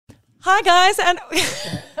Hi guys, and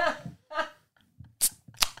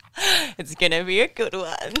it's gonna be a good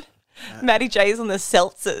one. Maddie J's on the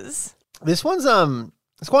seltzers. This one's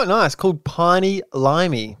it's quite nice, called Piney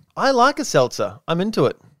Limey. I like a seltzer. I'm into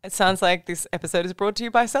it. It sounds like this episode is brought to you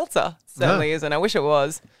by Seltzer. Certainly isn't. I wish it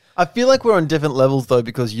was. I feel like we're on different levels though,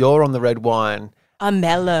 because you're on the red wine. I'm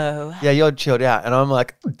mellow. Yeah, you're chilled out, and I'm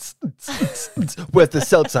like, where's the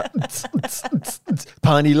seltzer?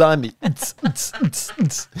 Piney Limey.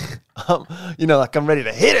 Like I'm ready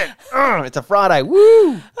to hit it. It's a Friday.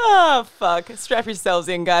 Woo! Oh, fuck. Strap yourselves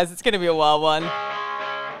in, guys. It's going to be a wild one.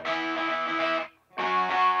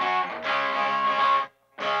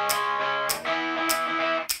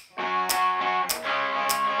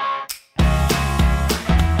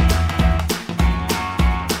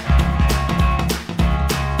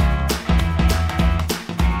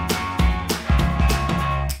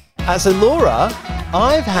 So Laura,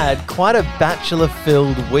 I've had quite a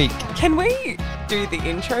bachelor-filled week. Can we do the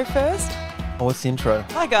intro first? Oh, what's the intro?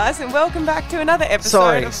 Hi, guys, and welcome back to another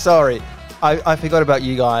episode. Sorry. I forgot about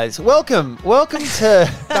you guys. Welcome to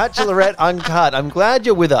Bachelorette Uncut. I'm glad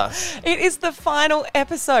you're with us. It is the final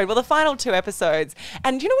episode. Well, the final two episodes.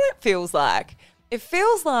 And do you know what it feels like? It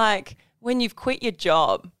feels like when you've quit your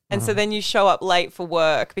job. And so then you show up late for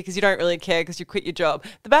work because you don't really care because you quit your job.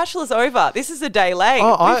 The Bachelor's over. This is a day late.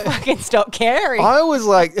 We fucking stop caring. I was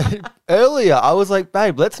like, earlier, I was like,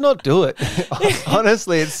 babe, let's not do it.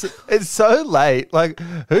 Honestly, it's so late. Like,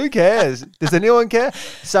 who cares? Does anyone care?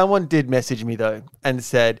 Someone did message me, though, and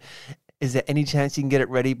said, is there any chance you can get it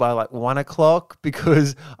ready by like 1 o'clock?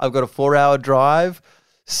 Because I've got a 4-hour drive.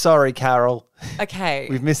 Sorry, Carol. Okay.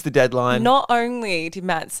 We've missed the deadline. Not only did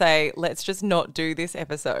Matt say, let's just not do this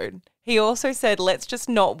episode, he also said, let's just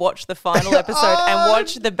not watch the final episode and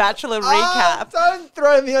watch the Bachelor recap. Don't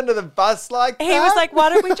throw me under the bus like that. He was like, why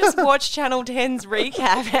don't we just watch Channel 10's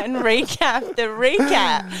recap and recap the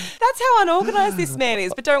recap? That's how unorganised this man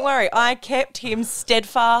is. But don't worry, I kept him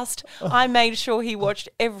steadfast. I made sure he watched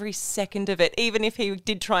every second of it, even if he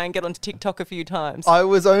did try and get onto TikTok a few times. I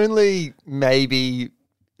was only maybe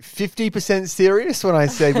 50% serious when I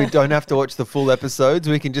said we don't have to watch the full episodes.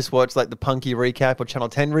 We can just watch like the Punky recap or Channel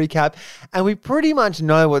 10 recap, and we pretty much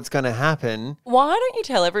know what's going to happen. Why don't you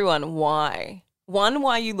tell everyone why? One,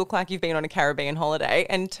 why you look like you've been on a Caribbean holiday,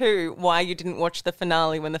 and two, why you didn't watch the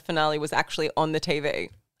finale when the finale was actually on the TV,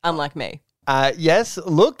 unlike me. Yes,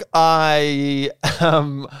 look, I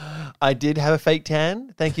did have a fake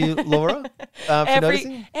tan. Thank you, Laura, for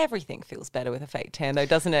noticing. Everything feels better with a fake tan though,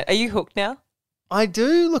 doesn't it? Are you hooked now? I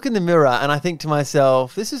do look in the mirror and I think to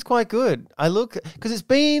myself, this is quite good. I look, because it's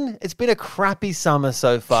been a crappy summer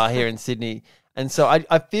so far here in Sydney. And so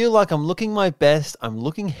I feel like I'm looking my best. I'm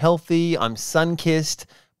looking healthy. I'm sun-kissed.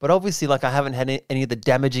 But obviously, like, I haven't had any of the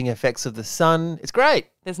damaging effects of the sun. It's great.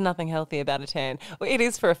 There's nothing healthy about a tan. Well, it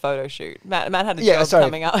is for a photo shoot. Matt had a job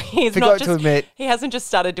coming up. Forgot to admit. He hasn't just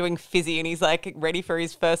started doing fizzy and he's like ready for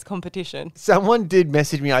his first competition. Someone did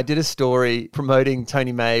message me. I did a story promoting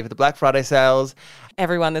Tony May for the Black Friday sales.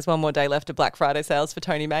 Everyone, there's one more day left of Black Friday sales for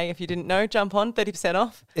Tony May. If you didn't know, jump on, 30%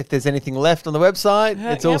 off. If there's anything left on the website,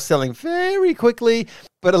 it's all selling very quickly.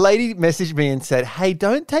 But a lady messaged me and said, hey,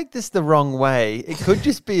 don't take this the wrong way. It could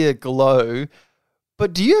just be a glow.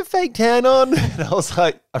 But do you have fake tan on? And I was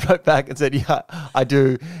like, I wrote back and said, yeah, I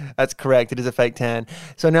do. That's correct. It is a fake tan.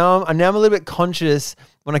 So now I'm a little bit conscious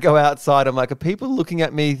when I go outside. I'm like, are people looking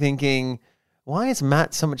at me thinking, why is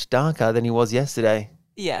Matt so much darker than he was yesterday?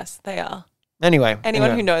 Yes, they are. Anyway.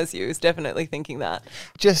 Anyone who knows you is definitely thinking that.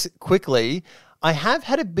 Just quickly, I have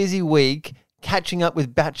had a busy week catching up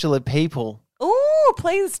with Bachelor people. Ooh,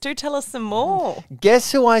 please do tell us some more.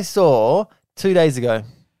 Guess who I saw 2 days ago?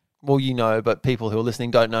 Well, you know, but people who are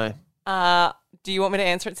listening don't know. Do you want me to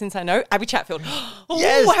answer it since I know? Abby Chatfield.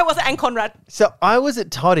 Yes. How was it? And Conrad. So I was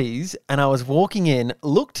at Toddy's and I was walking in,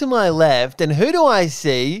 look to my left, and who do I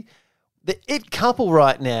see? The it couple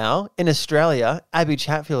right now in Australia, Abby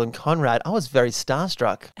Chatfield and Conrad. I was very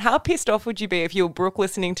starstruck. How pissed off would you be if you were Brooke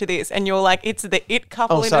listening to this and you're like, it's the it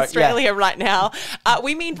couple in Australia right now.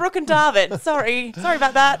 We mean Brooke and David. Sorry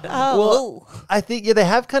about that. Well, I think, they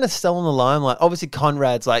have kind of stolen the limelight. Obviously,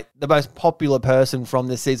 Conrad's like the most popular person from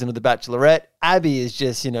this season of The Bachelorette. Abby is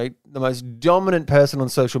just, the most dominant person on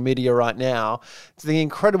social media right now. It's the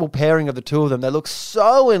incredible pairing of the two of them. They look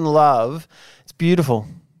so in love. It's beautiful.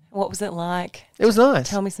 What was it like? It was nice.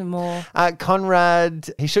 Tell me some more. Conrad,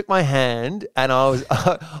 he shook my hand and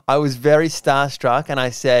I was very starstruck and I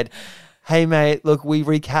said, hey, mate, look, we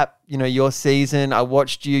recap, your season. I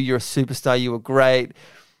watched you. You're a superstar. You were great.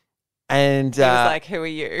 And he was like, who are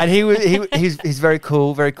you? And he's very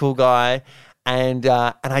cool guy. And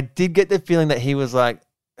I did get the feeling that he was like,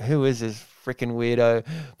 who is this freaking weirdo?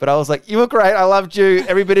 But I was like, you were great. I loved you.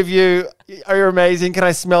 Every bit of you. You're amazing. Can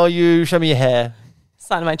I smell you? Show me your hair.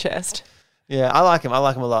 Sign on my chest. Yeah, I like him. I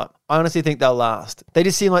like him a lot. I honestly think they'll last. They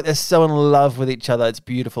just seem like they're so in love with each other. It's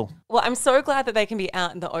beautiful. Well, I'm so glad that they can be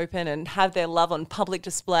out in the open and have their love on public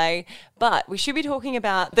display. But we should be talking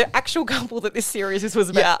about the actual couple that this series was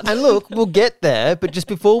about. And look, we'll get there. But just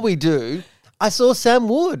before we do, I saw Sam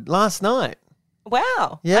Wood last night.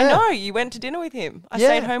 Wow. Yeah. I know. You went to dinner with him. I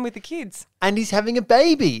stayed home with the kids. And he's having a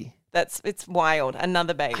baby. It's wild.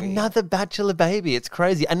 Another baby. Another bachelor baby. It's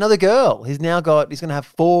crazy. Another girl. He's going to have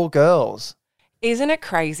 4 girls. Isn't it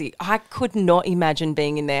crazy? I could not imagine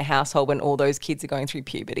being in their household when all those kids are going through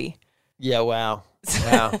puberty. Yeah, wow.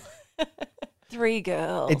 Wow. 3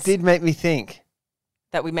 girls. It did make me think.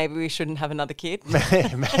 That maybe we shouldn't have another kid?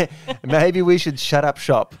 Maybe we should shut up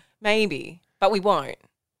shop. Maybe, but we won't.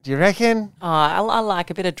 Do you reckon? Oh, I like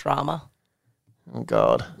a bit of drama. Oh,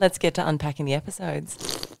 God. Let's get to unpacking the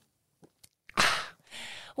episodes.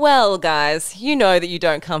 Well, guys, you know that you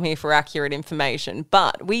don't come here for accurate information,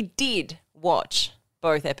 but we did watch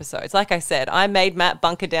both episodes. Like I said, I made Matt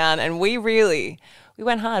bunker down and we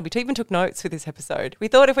went hard. We even took notes for this episode. We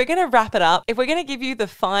thought if we're going to wrap it up, if we're going to give you the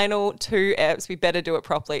final 2 eps, we better do it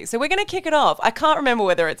properly. So we're going to kick it off. I can't remember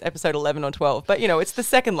whether it's episode 11 or 12, but it's the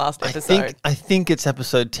second last episode. I think it's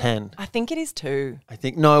episode 10. I think it is 2.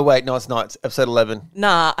 No, it's not. It's episode 11.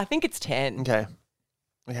 Nah, I think it's 10. Okay.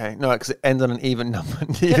 No, because it ends on an even number.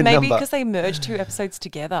 But maybe because they merged 2 episodes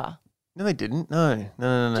together. No, they didn't. No.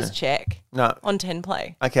 Just check. No. On 10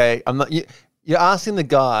 play. Okay, I'm not. You're asking the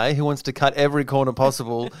guy who wants to cut every corner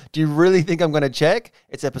possible. Do you really think I'm going to check?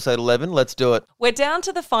 It's episode 11. Let's do it. We're down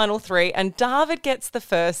to the final 3 and David gets the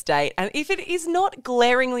first date. And if it is not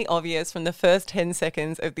glaringly obvious from the first 10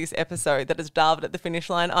 seconds of this episode that it's David at the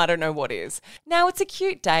finish line, I don't know what is. Now, it's a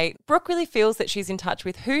cute date. Brooke really feels that she's in touch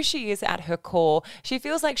with who she is at her core. She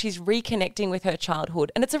feels like she's reconnecting with her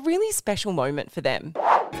childhood and it's a really special moment for them.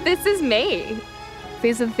 This is me.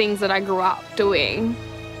 These are the things that I grew up doing.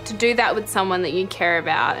 To do that with someone that you care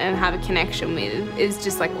about and have a connection with is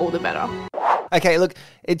just like all the better. Okay, look,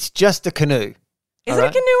 it's just a canoe. Is it a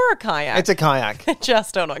canoe or a kayak? It's a kayak.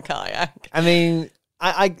 Just on a kayak. I mean,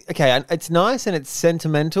 okay, it's nice and it's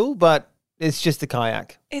sentimental, but it's just a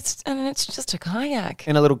kayak. It's just a kayak.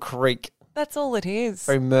 In a little creek. That's all it is.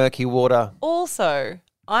 Very murky water. Also,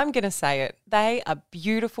 I'm going to say it. They are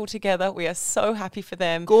beautiful together. We are so happy for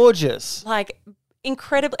them. Gorgeous. Like,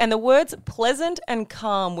 incredible. And the words pleasant and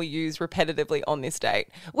calm we use repetitively on this date,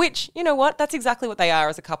 which, you know what? That's exactly what they are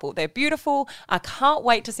as a couple. They're beautiful. I can't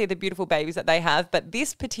wait to see the beautiful babies that they have. But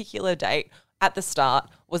this particular date at the start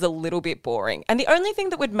was a little bit boring. And the only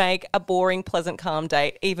thing that would make a boring, pleasant, calm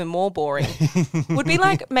date even more boring would be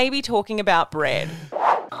like maybe talking about bread.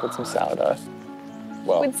 Put some sourdough.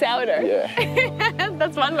 Well, With sourdough? Yeah.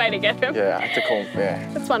 That's one way to get him. Yeah, I have to call,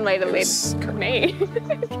 yeah. That's one way to lead It's me.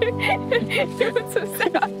 With some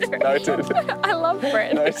sourdough. Noted. I love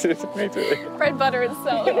bread. Noted, me too. Bread, butter and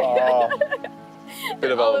salt. Oh, bit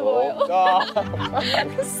of olive oil.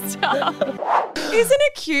 Oh. Stop. Isn't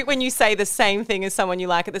it cute when you say the same thing as someone you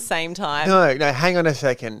like at the same time? No, hang on a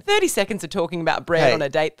second. 30 seconds of talking about bread Hey. on a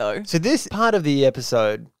date, though. So this part of the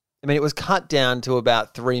episode, I mean, it was cut down to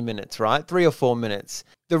about 3 minutes, right? 3 or 4 minutes.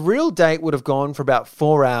 The real date would have gone for about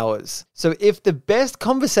 4 hours. So if the best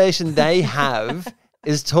conversation they have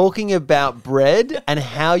is talking about bread and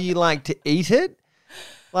how you like to eat it,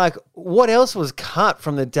 like, what else was cut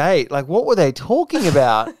from the date? Like, what were they talking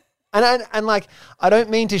about? And like, I don't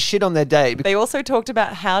mean to shit on their date. They also talked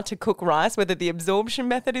about how to cook rice, whether the absorption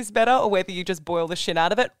method is better or whether you just boil the shit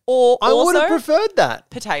out of it. Or I would have also preferred that.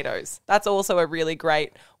 potatoes. That's also a really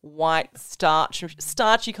great white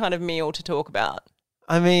starchy kind of meal to talk about.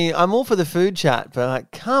 I mean, I'm all for the food chat, but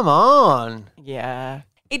like, come on. Yeah.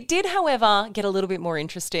 It did, however, get a little bit more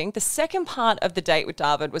interesting. The second part of the date with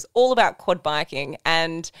David was all about quad biking,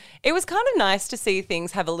 and it was kind of nice to see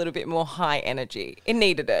things have a little bit more high energy. It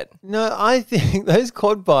needed it. No, I think those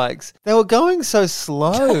quad bikes, they were going so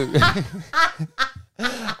slow.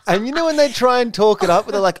 And you know when they try and talk it up,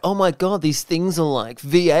 they're like, oh my God, these things are like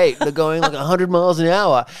V8. They're going like 100 miles an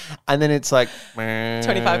hour. And then it's like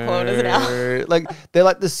 25 kilometers an hour. Like they're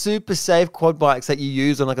like the super safe quad bikes that you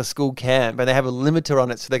use on like a school camp, and they have a limiter on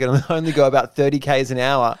it so they can only go about 30 Ks an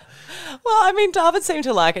hour. Well, I mean, David seemed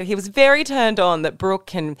to like it. He was very turned on that Brooke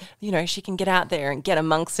can, you know, she can get out there and get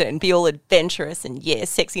amongst it and be all adventurous and, yeah,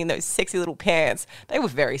 sexy in those sexy little pants. They were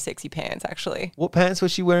very sexy pants, actually. What pants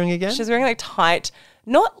was she wearing again? She was wearing like tight,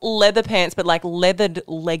 not leather pants, but like leathered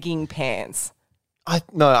legging pants. I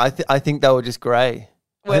think they were just grey.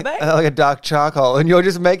 Were they? Like a dark charcoal. And you're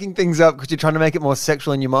just making things up because you're trying to make it more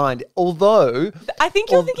sexual in your mind. Although... I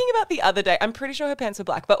think you're thinking about the other day. I'm pretty sure her pants were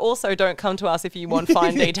black, but also don't come to us if you want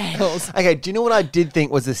fine details. Okay, do you know what I did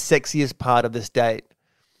think was the sexiest part of this date?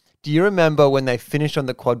 Do you remember when they finished on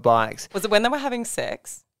the quad bikes? Was it when they were having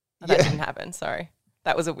sex? Oh, that didn't happen. Sorry.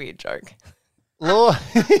 That was a weird joke.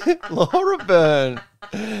 Laura Byrne.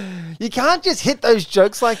 You can't just hit those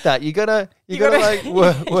jokes like that. You gotta like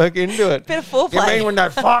work into it. Bit of foreplay. You mean when they're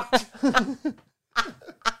fucked?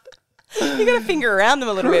 You got to finger around them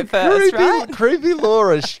a little bit first, right? Creepy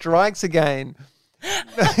Laura strikes again.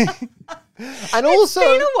 And also,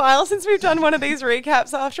 It's been a while since we've done one of these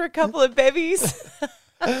recaps after a couple of bevies.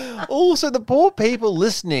 also the poor people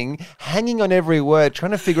listening, hanging on every word,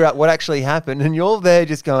 trying to figure out what actually happened, and you're there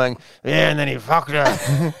just going, yeah, and then he fucked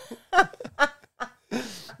her.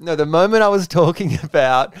 No, the moment I was talking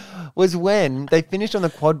about was when they finished on the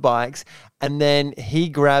quad bikes and then he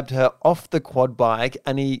grabbed her off the quad bike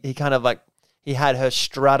and he kind of like, he had her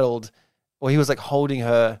straddled or he was like holding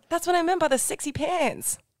her. That's what I meant by the sexy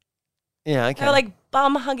pants. Yeah, okay. They were like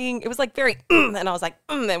bum hugging. It was like very, and I was like,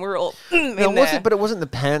 and we were all in No, there. but it wasn't the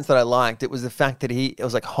pants that I liked. It was the fact that it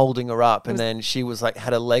was like holding her up and then she was like,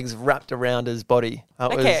 had her legs wrapped around his body.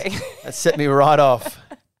 That set me right off.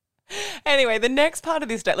 Anyway, the next part of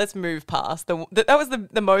this date, let's move past. That was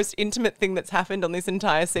the most intimate thing that's happened on this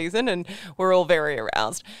entire season, and we're all very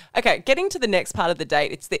aroused. Okay, getting to the next part of the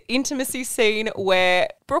date, it's the intimacy scene where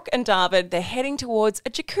Brooke and David, they're heading towards a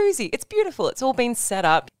jacuzzi. It's beautiful. It's all been set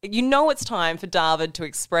up. You know it's time for David to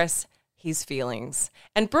express his feelings.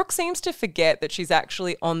 And Brooke seems to forget that she's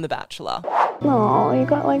actually on The Bachelor. Oh, you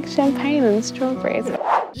got like champagne and strawberries.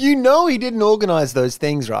 You know he didn't organise those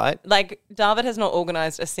things, right? Like, David has not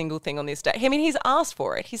organised a single thing on this date. I mean, he's asked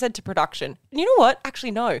for it. He said to production. And you know what?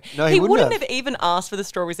 Actually, no. No, he wouldn't have even asked for the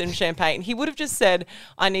strawberries and champagne. He would have just said,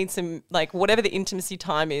 I need some, like, whatever the intimacy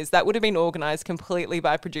time is. That would have been organised completely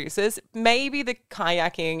by producers. Maybe the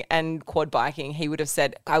kayaking and quad biking, he would have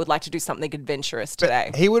said, I would like to do something adventurous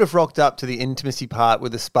today. He would have rocked up to the intimacy part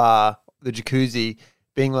with the spa, the jacuzzi,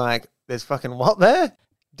 being like, there's fucking what there?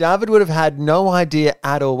 David would have had no idea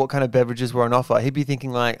at all what kind of beverages were on offer. He'd be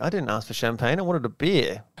thinking like, I didn't ask for champagne. I wanted a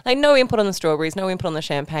beer. Like, no input on the strawberries, no input on the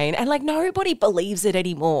champagne. And like, nobody believes it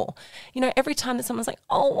anymore. You know, every time that someone's like,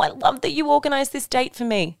 oh, I love that you organised this date for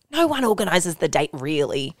me. No one organises the date,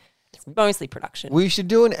 really. It's mostly production. We should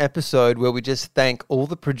do an episode where we just thank all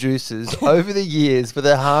the producers over the years for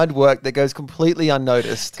their hard work that goes completely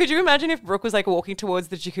unnoticed. Could you imagine if Brooke was like walking towards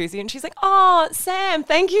the jacuzzi and she's like, oh, Sam,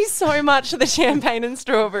 thank you so much for the champagne and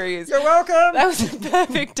strawberries. You're welcome. That was a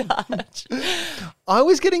perfect touch. I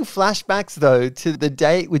was getting flashbacks though to the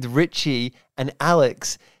date with Richie and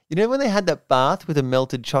Alex. You know when they had that bath with a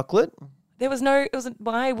melted chocolate? There was no, it was,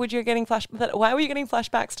 why were you getting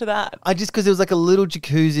flashbacks to that? Because there was like a little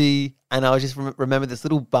jacuzzi and I was just remember this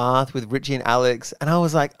little bath with Richie and Alex and I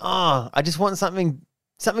was like, oh, I just want something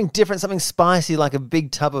different, something spicy, like a big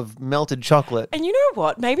tub of melted chocolate. And you know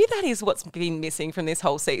what? Maybe that is what's been missing from this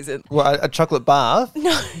whole season. What, a chocolate bath?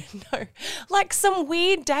 No. Like some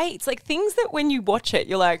weird dates, like things that when you watch it,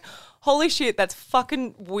 you're like, holy shit, that's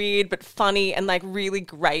fucking weird but funny and like really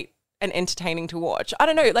great and entertaining to watch. I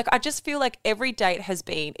don't know. Like, I just feel like every date has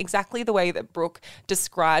been exactly the way that Brooke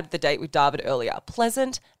described the date with David earlier.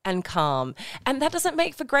 Pleasant and calm. And that doesn't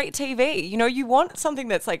make for great TV. You know, you want something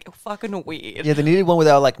that's like fucking weird. Yeah, they needed one where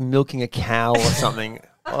they were like milking a cow or something.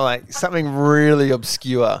 Or like something really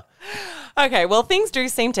obscure. Okay, well, things do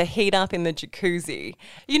seem to heat up in the jacuzzi.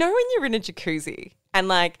 You know when you're in a jacuzzi and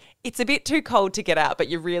like it's a bit too cold to get out, but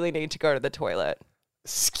you really need to go to the toilet?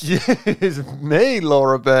 Excuse me,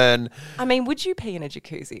 Laura Byrne. I mean, would you pee in a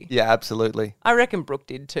jacuzzi? Yeah, absolutely. I reckon Brooke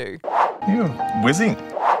did too. You're whizzing.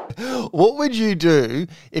 What would you do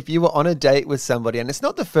if you were on a date with somebody, and it's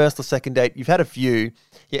not the first or second date, you've had a few,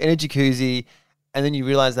 you're in a jacuzzi, and then you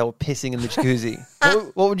realise they were pissing in the jacuzzi.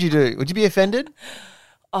 What would you do? Would you be offended?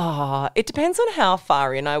 Oh, it depends on how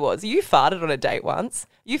far in I was. You farted on a date once.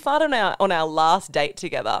 You farted on our last date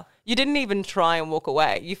together. You didn't even try and walk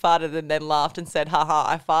away. You farted and then laughed and said, haha,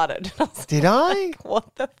 I farted. Did I?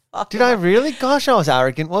 What the fuck? Did I really? Gosh, I was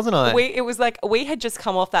arrogant, wasn't I? It was like we had just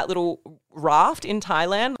come off that little raft in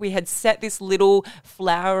Thailand. We had set this little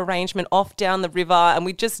flower arrangement off down the river and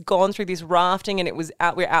we'd just gone through this rafting and we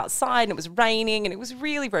were outside and it was raining and it was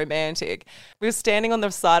really romantic. We were standing on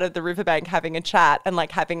the side of the riverbank having a chat and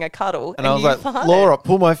like having a cuddle. And I was like, farted. Laura,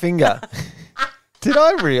 pull my finger. Did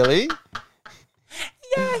I really?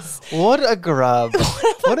 Yes. What a grub.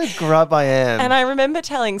 What a grub I am. And I remember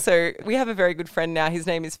so we have a very good friend now. His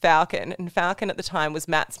name is Falcon. And Falcon at the time was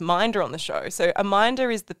Matt's minder on the show. So a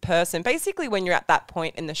minder is the person, basically when you're at that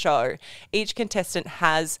point in the show, each contestant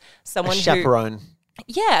has someone a chaperone.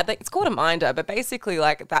 Yeah, it's called a minder, but basically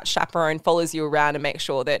like that chaperone follows you around and makes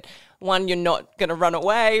sure that one, you're not going to run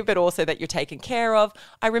away, but also that you're taken care of.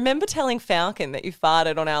 I remember telling Falcon that you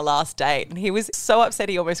farted on our last date and he was so upset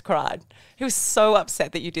he almost cried. He was so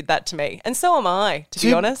upset that you did that to me. And so am I, to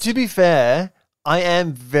be honest. To be fair, I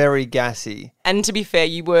am very gassy. And to be fair,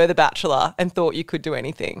 you were the bachelor and thought you could do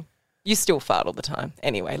anything. You still fart all the time.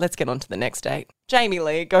 Anyway, let's get on to the next date. Jamie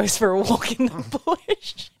Lee goes for a walk in the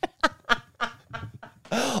bush.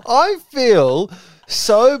 I feel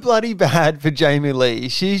so bloody bad for Jamie Lee.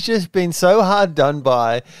 She's just been so hard done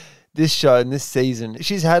by this show and this season.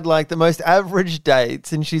 She's had like the most average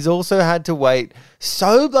dates and she's also had to wait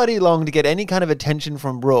so bloody long to get any kind of attention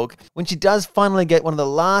from Brooke. When she does finally get one of the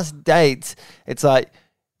last dates, it's like,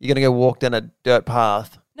 you're going to go walk down a dirt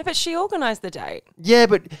path. No, but she organised the date. Yeah,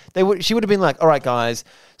 but she would have been like, all right, guys,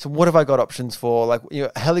 so what have I got options for? Like,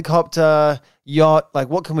 helicopter, yacht, like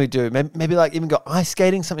what can we do? Maybe like even go ice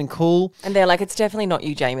skating, something cool. And they're like, it's definitely not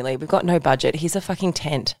you, Jamie Lee. We've got no budget. Here's a fucking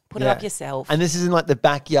tent. Put it up yourself. And this is in like the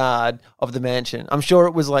backyard of the mansion. I'm sure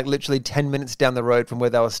it was like literally 10 minutes down the road from where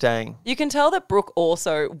they were staying. You can tell that Brooke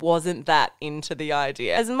also wasn't that into the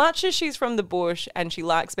idea. As much as she's from the bush and she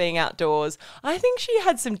likes being outdoors, I think she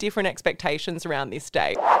had some different expectations around this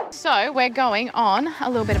date. So we're going on a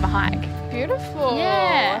little bit of a hike. Beautiful.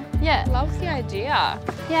 Yeah. Love the idea.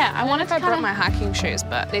 Yeah, I wanted to I brought my hiking shoes,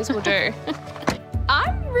 but these will do.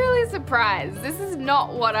 I'm really surprised. This is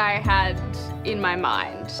not what I had in my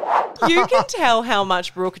mind. You can tell how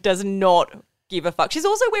much Brooke does not give a fuck. She's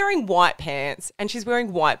also wearing white pants and she's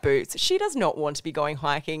wearing white boots. She does not want to be going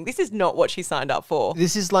hiking. This is not what she signed up for.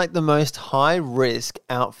 This is like the most high risk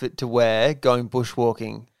outfit to wear going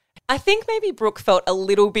bushwalking. I think maybe Brooke felt a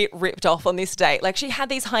little bit ripped off on this date. Like she had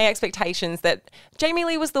these high expectations that Jamie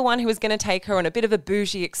Lee was the one who was going to take her on a bit of a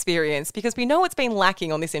bougie experience because we know it's been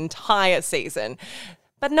lacking on this entire season.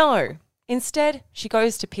 But no, instead she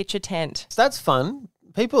goes to pitch a tent. So that's fun.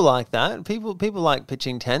 People like that. People like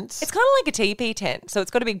pitching tents. It's kind of like a teepee tent. So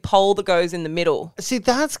it's got a big pole that goes in the middle. See,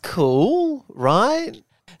 that's cool, right?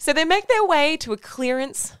 So they make their way to a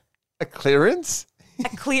clearance. A clearance?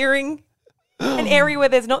 A clearing. An area where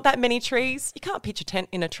there's not that many trees. You can't pitch a tent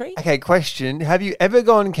in a tree. Okay, question. Have you ever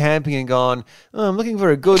gone camping and gone, I'm looking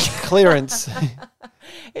for a good clearance?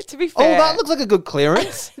 To be fair. Oh, that looks like a good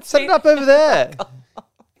clearance. Set it up over there.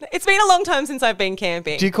 It's been a long time since I've been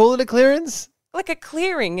camping. Do you call it a clearance? Like a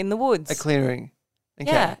clearing in the woods. A clearing.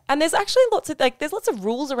 Okay. Yeah. And there's actually lots of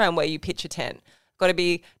rules around where you pitch a tent. Got to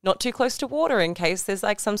be not too close to water in case there's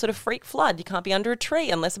like some sort of freak flood. You can't be under a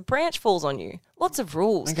tree unless a branch falls on you. Lots of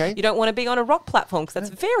rules. Okay. You don't want to be on a rock platform because that's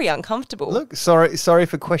very uncomfortable. Look, sorry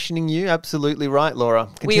for questioning you. Absolutely right, Laura.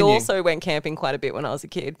 Continue. We also went camping quite a bit when I was a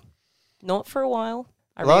kid. Not for a while.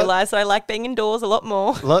 I Lot- realised that I like being indoors a lot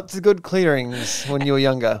more. Lots of good clearings when you were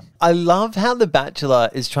younger. I love how The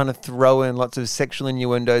Bachelor is trying to throw in lots of sexual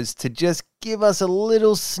innuendos to just give us a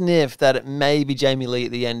little sniff that it may be Jamie Lee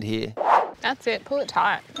at the end here. That's it. Pull it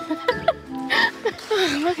tight.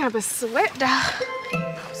 I'm looking up a sweat.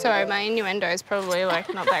 Sorry, my innuendo is probably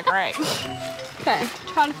like not that great. Okay,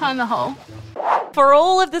 try to find the hole. For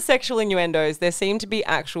all of the sexual innuendos, there seemed to be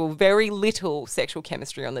actual very little sexual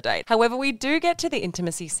chemistry on the date. However, we do get to the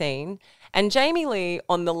intimacy scene, and Jamie Lee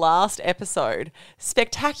on the last episode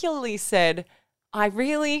spectacularly said, I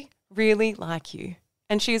really, really like you.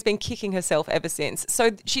 And she has been kicking herself ever since. So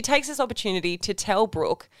she takes this opportunity to tell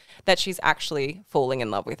Brooke that she's actually falling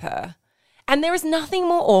in love with her. And there is nothing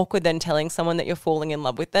more awkward than telling someone that you're falling in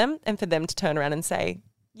love with them and for them to turn around and say,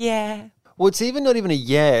 yeah. Well, it's not even a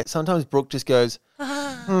yeah. Sometimes Brooke just goes,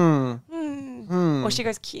 Or she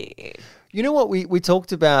goes, cute. You know what we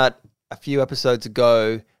talked about a few episodes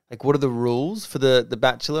ago? Like, what are the rules for the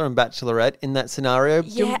Bachelor and Bachelorette in that scenario?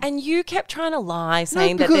 Yeah, and you kept trying to lie,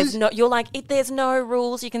 saying that there's no. You're like, there's no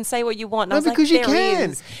rules. You can say what you want. And I was because like, you can.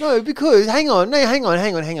 Is. No, because hang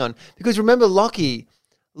on. Because remember, Lockie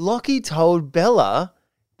told Bella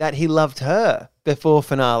that he loved her before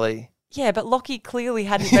finale. Yeah, but Lockie clearly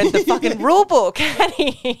hadn't read the fucking rule book, had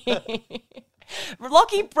he?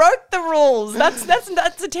 Lockie broke the rules. That's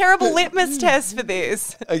a terrible litmus test for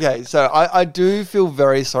this. Okay, so I do feel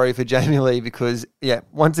very sorry for Jamie Lee because, yeah,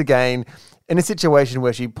 once again, in a situation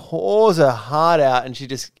where she pours her heart out and she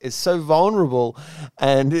just is so vulnerable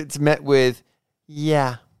and it's met with,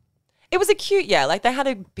 yeah. It was a cute, like they had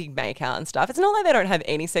a big make out and stuff. It's not like they don't have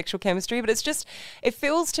any sexual chemistry, but it's just, it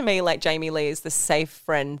feels to me like Jamie Lee is the safe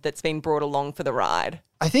friend that's been brought along for the ride.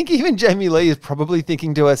 I think even Jamie Lee is probably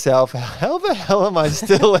thinking to herself, how the hell am I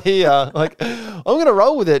still here? Like, I'm going to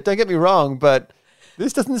roll with it. Don't get me wrong, but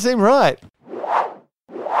this doesn't seem right.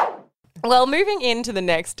 Well, moving into the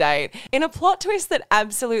next date, in a plot twist that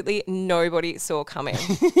absolutely nobody saw coming,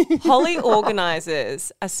 Holly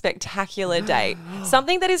organises a spectacular date,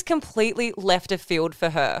 something that is completely left of field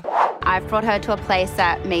for her. I've brought her to a place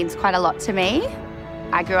that means quite a lot to me.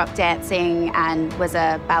 I grew up dancing and was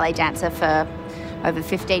a ballet dancer for over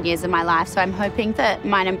 15 years of my life, so I'm hoping that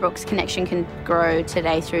mine and Brooke's connection can grow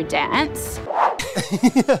today through dance.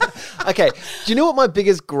 Okay, do you know what my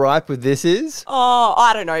biggest gripe with this is? Oh,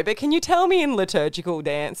 I don't know, but can you tell me in liturgical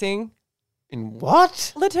dancing? In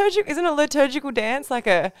what? Isn't a liturgical dance like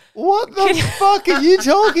a... What the fuck are you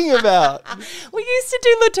talking about? We used to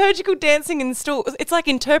do liturgical dancing in school. It's like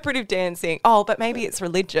interpretive dancing. Oh, but maybe it's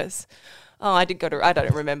religious. Oh, I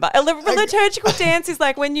don't remember. A liturgical dance is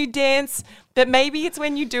like when you dance, but maybe it's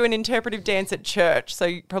when you do an interpretive dance at church, so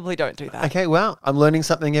you probably don't do that. Okay, well, I'm learning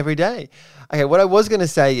something every day. Okay, what I was going to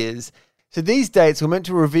say is, so these dates were meant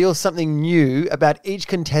to reveal something new about each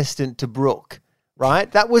contestant to Brooke,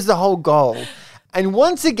 right? That was the whole goal. And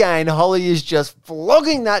once again, Holly is just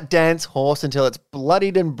flogging that dance horse until it's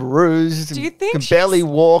bloodied and bruised. Do you think can barely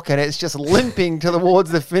walk and it's just limping towards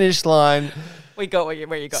the finish line. We got where you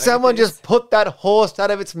going. Someone just put that horse out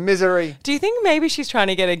of its misery. Do you think maybe she's trying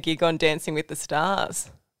to get a gig on Dancing with the Stars?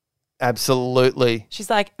 Absolutely. She's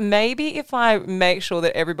like, maybe if I make sure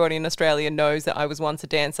that everybody in Australia knows that I was once a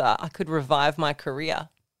dancer, I could revive my career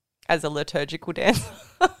as a liturgical dancer.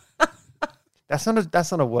 That's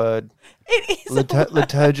not a word. It is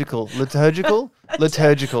liturgical. Liturgical?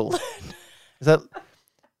 Liturgical. Is that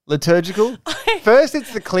liturgical? First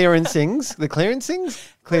it's the clearancings. The clearancings?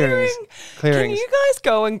 Clearings. Can you guys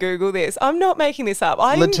go and Google this? I'm not making this up.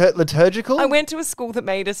 Liturgical? I went to a school that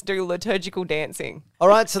made us do liturgical dancing. All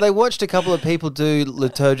right, so they watched a couple of people do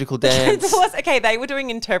liturgical dance. Okay, they were doing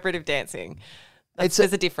interpretive dancing. There's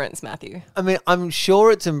a difference, Matthew. I mean, I'm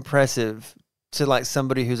sure it's impressive to like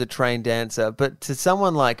somebody who's a trained dancer, but to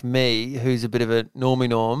someone like me who's a bit of a normie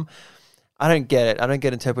norm, I don't get it. I don't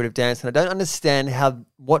get interpretive dance, and I don't understand how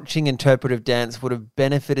watching interpretive dance would have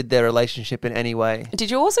benefited their relationship in any way. Did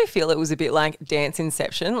you also feel it was a bit like Dance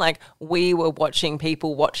Inception? Like we were watching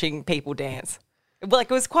people dance. Like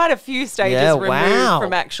it was quite a few stages removed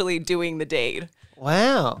from actually doing the deed.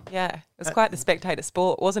 Wow. Yeah, it was quite the spectator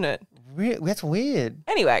sport, wasn't it? That's weird.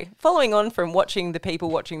 Anyway, following on from watching the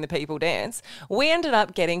people dance, we ended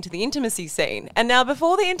up getting to the intimacy scene. And now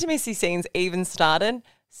before the intimacy scenes even started,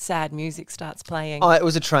 sad music starts playing. Oh, it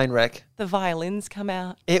was a train wreck. The violins come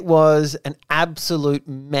out. It was an absolute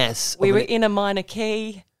mess. We were in a minor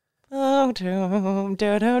key. Oh, dum,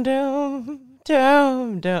 dum, dum,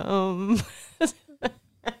 dum, dum.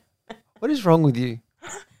 What is wrong with you?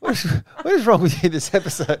 What is wrong with you this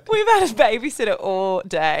episode? We've had a babysitter all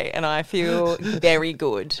day and I feel very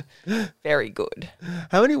good. Very good.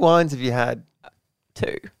 How many wines have you had?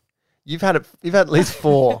 2. You've had at least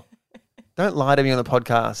 4. Don't lie to me on the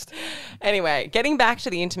podcast. Anyway, getting back to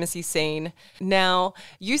the intimacy scene. Now,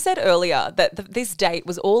 you said earlier that this date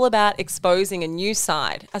was all about exposing a new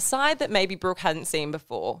side, a side that maybe Brooke hadn't seen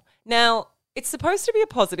before. Now, it's supposed to be a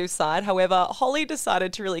positive side. However, Holly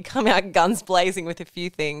decided to really come out guns blazing with a few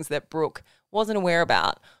things that Brooke wasn't aware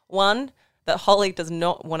about. One, that Holly does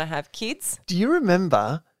not want to have kids. Do you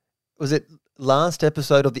remember, was it last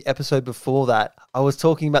episode or the episode before that, I was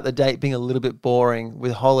talking about the date being a little bit boring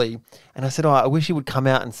with Holly, and I said, I wish she would come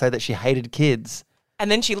out and say that she hated kids. And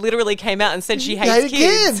then she literally came out and said she hates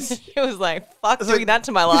kids. She was like, fuck doing that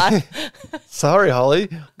to my life. Sorry, Holly.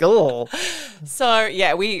 Go. So,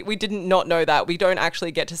 yeah, we did not know that. We don't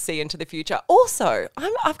actually get to see into the future. Also,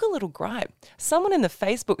 I've got a little gripe. Someone in the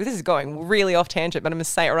Facebook, this is going really off tangent, but I'm going to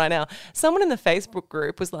say it right now. Someone in the Facebook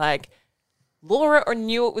group was like, Laura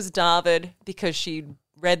knew it was David because she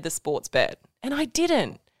read the sports bet. And I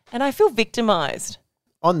didn't. And I feel victimized.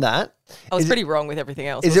 On that, I was pretty wrong with everything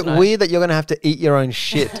else. Is it weird that you're going to have to eat your own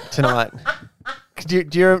shit tonight? Do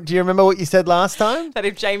you remember what you said last time? That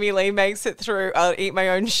if Jamie Lee makes it through, I'll eat my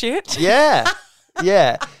own shit? Yeah.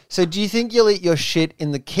 Yeah. So do you think you'll eat your shit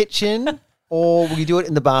in the kitchen or will you do it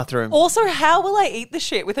in the bathroom? Also, how will I eat the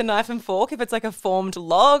shit? With a knife and fork? If it's like a formed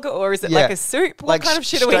log or is it like a soup? What kind of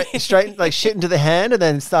shit are we eating? Straight like shit into the hand and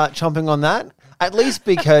then start chomping on that? At least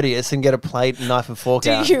be courteous and get a plate, knife and fork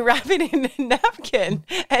Do out. you wrap it in a napkin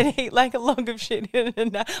and eat like a log of shit in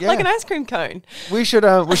a like an ice cream cone? We should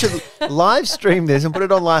live stream this and put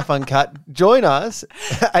it on Life Uncut. Join us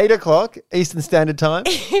at 8 o'clock Eastern Standard Time.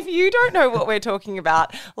 If you don't know what we're talking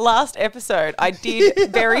about, last episode I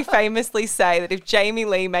did very famously say that if Jamie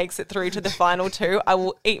Lee makes it through to the final two, I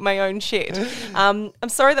will eat my own shit. I'm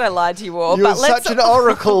sorry that I lied to you all, You're but let's such an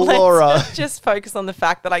oracle, Laura. Let's just focus on the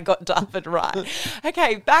fact that I got David right.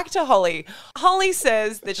 Okay, back to Holly. Holly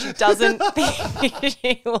says that she doesn't think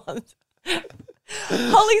she wants.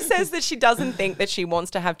 Holly says that she doesn't think that she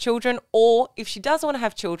wants to have children, or if she does want to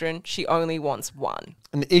have children, she only wants one.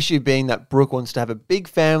 And the issue being that Brooke wants to have a big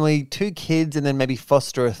family, 2 kids, and then maybe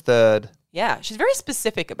foster a third. Yeah, she's very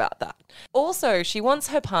specific about that. Also, she wants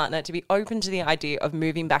her partner to be open to the idea of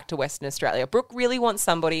moving back to Western Australia. Brooke really wants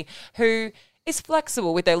somebody who is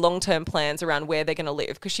flexible with their long-term plans around where they're going to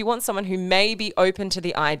live, because she wants someone who may be open to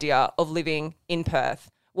the idea of living in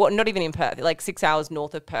Perth. Well, not even in Perth, like 6 hours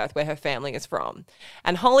north of Perth where her family is from.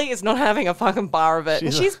 And Holly is not having a fucking bar of it.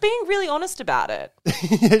 And she's being really honest about it.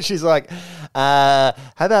 She's like, how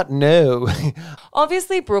about no?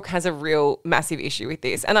 Obviously, Brooke has a real massive issue with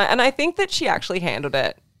this. And I think that she actually handled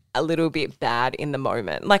it a little bit bad in the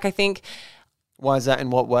moment. Like, I think... Why is that?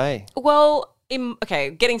 In what way? Well...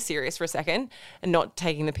 Okay, getting serious for a second and not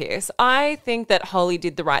taking the piss. I think that Holly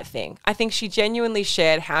did the right thing. I think she genuinely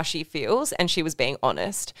shared how she feels and she was being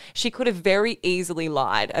honest. She could have very easily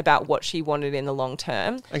lied about what she wanted in the long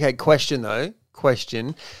term. Okay, question though.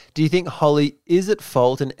 Question. Do you think Holly is at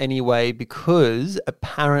fault in any way because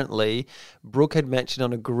apparently Brooke had mentioned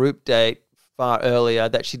on a group date far earlier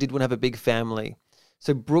that she did want to have a big family?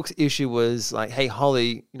 So Brooke's issue was like, hey,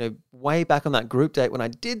 Holly, way back on that group date when I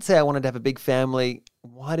did say I wanted to have a big family,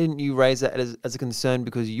 why didn't you raise that as a concern?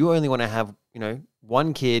 Because you only want to have,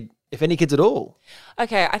 1 kid, if any kids at all.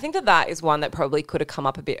 Okay, I think that is one that probably could have come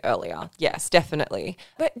up a bit earlier. Yes, definitely.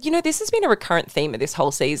 But, this has been a recurrent theme of this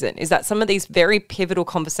whole season, is that some of these very pivotal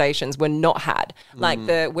conversations were not had. Like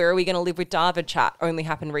the where are we going to live with David chat only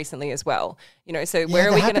happened recently as well. So where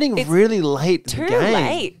are we going to... happening really late in the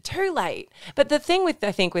game. Too late. But the thing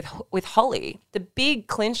with Holly, the big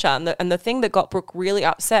clincher and the thing that got Brooke really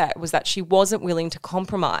upset was that she wasn't willing to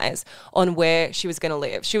compromise on where she was going to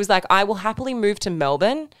live. She was like, I will happily move to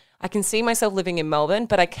Melbourne. I can see myself living in Melbourne,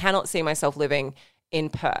 but I cannot see myself living in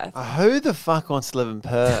Perth. Who the fuck wants to live in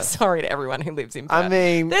Perth? Sorry to everyone who lives in Perth. I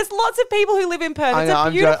mean... There's lots of people who live in Perth. It's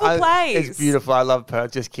a beautiful place. It's beautiful. I love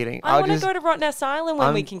Perth. Just kidding. I want to go to Rottnest Island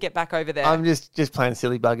when we can get back over there. I'm just playing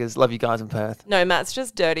silly buggers. Love you guys in Perth. No, Matt's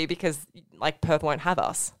just dirty because Perth won't have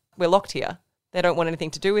us. We're locked here. They don't want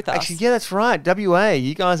anything to do with us. Actually, yeah, that's right. WA,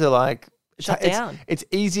 you guys are shut down. It's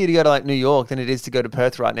easier to go to New York than it is to go to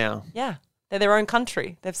Perth right now. Yeah. They're their own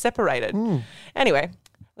country. They've separated. Anyway,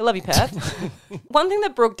 we love you, Perth. One thing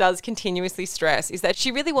that Brooke does continuously stress is that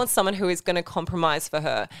she really wants someone who is going to compromise for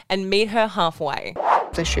her and meet her halfway.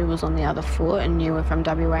 If the shoe was on the other foot and you were from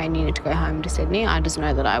WA and you need to go home to Sydney, I just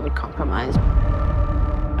know that I would compromise.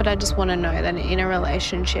 But I just want to know that in a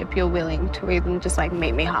relationship, you're willing to even just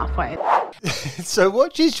meet me halfway. So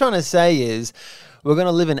what she's trying to say is we're going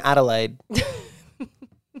to live in Adelaide.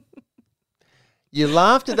 You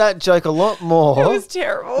laughed at that joke a lot more. It was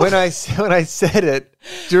terrible. When I said it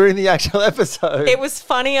during the actual episode. It was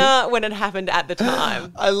funnier when it happened at the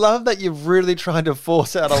time. I love that you've really tried to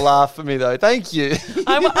force out a laugh for me, though. Thank you.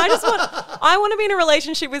 I want to be in a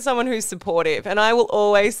relationship with someone who's supportive, and I will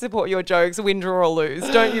always support your jokes, win, draw, or lose.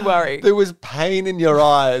 Don't you worry. There was pain in your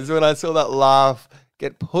eyes when I saw that laugh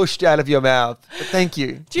get pushed out of your mouth. But thank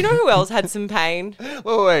you. Do you know who else had some pain?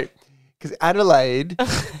 Wait. Because Adelaide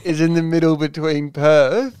is in the middle between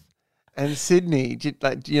Perth and Sydney. Do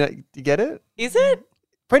you get it? Is it?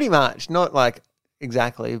 Pretty much. Not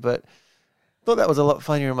exactly, but thought that was a lot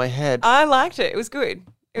funnier in my head. I liked it. It was good.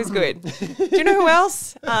 It was good. Do you know who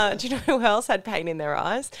else? Had pain in their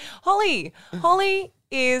eyes? Holly. Holly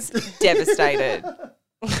is devastated.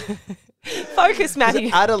 Focus,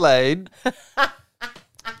 Matty. Adelaide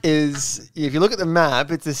is, if you look at the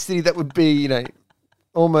map, it's a city that would be,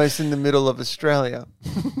 almost in the middle of Australia.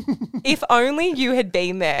 If only you had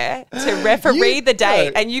been there to referee the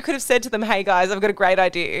date and you could have said to them, hey guys, I've got a great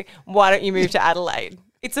idea. Why don't you move to Adelaide?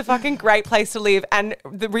 It's a fucking great place to live and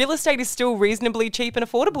the real estate is still reasonably cheap and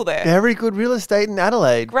affordable there. Very good real estate in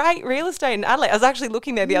Adelaide. Great real estate in Adelaide. I was actually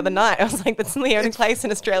looking there the other night. I was like, that's the only place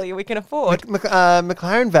in Australia we can afford.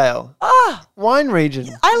 McLaren Vale. Wine region.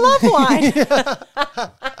 I love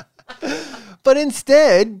wine. But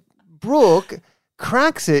instead, Brooke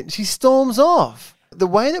cracks it. She storms off. The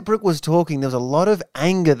way that Brooke was talking, there was a lot of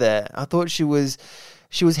anger there. I thought she was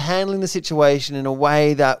she was handling the situation in a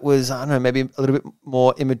way that was, I don't know, maybe a little bit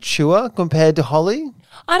more immature compared to Holly?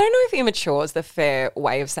 I don't know if immature is the fair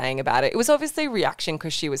way of saying about it. It was obviously a reaction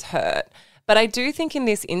because she was hurt. But I do think in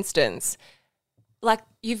this instance, like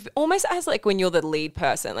you've almost as like when you're the lead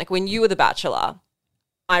person, like when you were the Bachelor,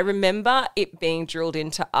 I remember it being drilled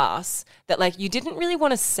into us that like you didn't really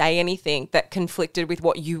want to say anything that conflicted with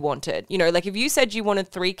what you wanted. You know, like if you said you wanted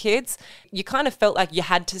 3 kids, you kind of felt like you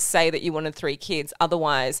had to say that you wanted 3 kids.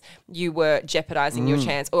 Otherwise, you were jeopardizing your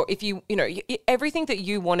chance. Or if you know, everything that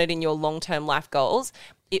you wanted in your long-term life goals,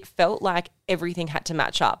 it felt like everything had to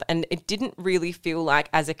match up. And it didn't really feel like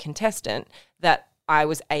as a contestant that I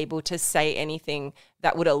was able to say anything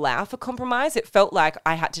that would allow for compromise. It felt like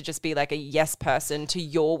I had to just be like a yes person to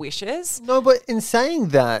your wishes. No, but in saying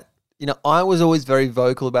that, you know, I was always very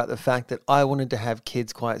vocal about the fact that I wanted to have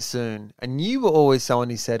kids quite soon. And you were always someone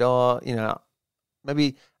who said, oh, you know,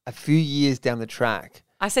 maybe a few years down the track.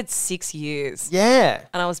 I said 6 years. Yeah.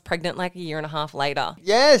 And I was pregnant like a year and a half later.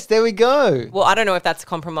 Yes, there we go. Well, I don't know if that's a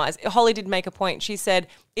compromise. Holly did make a point. She said,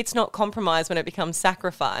 it's not compromise when it becomes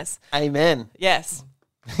sacrifice. Amen. Yes.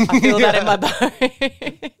 I feel that in my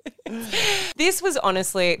bones. This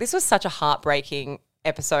was such a heartbreaking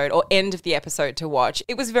episode or end of the episode to watch.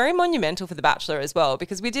 It was very monumental for The Bachelor as well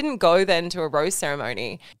because we didn't go then to a rose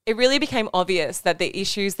ceremony. It really became obvious that the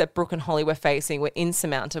issues that Brooke and Holly were facing were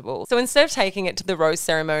insurmountable. So instead of taking it to the rose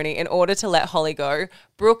ceremony in order to let Holly go,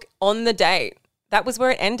 Brooke on the date, that was where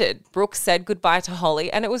it ended. Brooke said goodbye to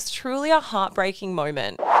Holly and it was truly a heartbreaking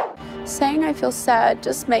moment. Saying I feel sad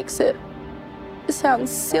just makes it sound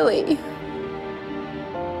silly.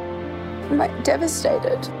 I'm like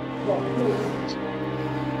devastated.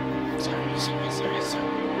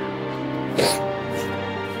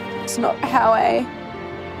 It's not how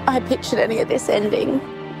I pictured any of this ending.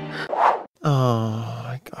 Oh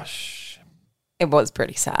my gosh. It was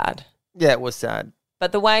pretty sad. Yeah, it was sad.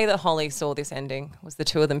 But the way that Holly saw this ending was the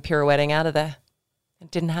two of them pirouetting out of there.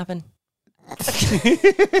 It didn't happen.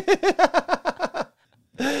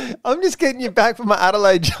 I'm just getting you back from my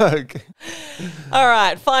Adelaide joke. All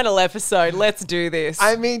right, final episode. Let's do this.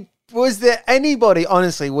 I mean, was there anybody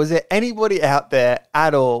out there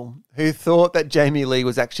at all who thought that Jamie Lee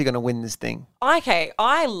was actually going to win this thing? Okay,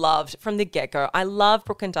 I loved from the get-go. I love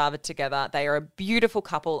Brooke and David together. They are a beautiful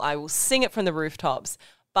couple. I will sing it from the rooftops.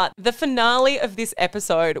 But the finale of this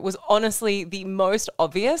episode was honestly the most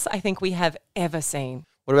obvious I think we have ever seen.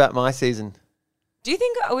 What about my season? Do you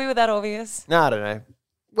think we were that obvious? No, I don't know.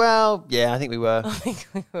 Well, yeah, I think we were. I think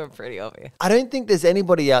we were pretty obvious. I don't think there's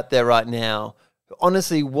anybody out there right now who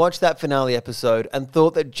honestly watched that finale episode and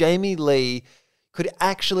thought that Jamie Lee could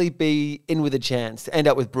actually be in with a chance to end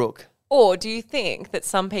up with Brooke. Or do you think that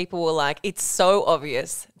some people were like, it's so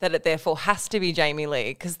obvious that it therefore has to be Jamie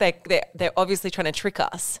Lee because they're obviously trying to trick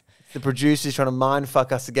us? The producer's trying to mind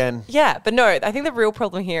fuck us again. Yeah, but no, I think the real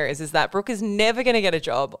problem here is that Brooke is never going to get a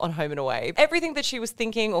job on Home and Away. Everything that she was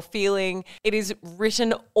thinking or feeling, it is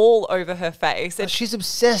written all over her face. Oh, she's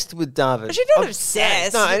obsessed with David. She's not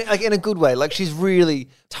obsessed. No, like in a good way. Like she's really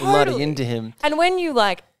bloody Totally. into him. And when you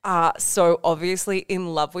like are so obviously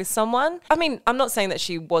in love with someone, I mean, I'm not saying that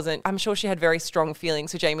she wasn't. I'm sure she had very strong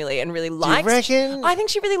feelings for Jamie Lee and really liked. Do you reckon? I think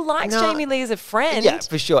she really likes No. Jamie Lee as a friend. Yeah,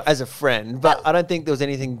 for sure, as a friend. But I don't think there was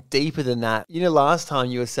anything deeper than that. You know, last time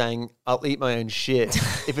you were saying, I'll eat my own shit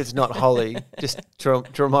if it's not Holly, just to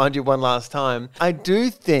remind you one last time. I do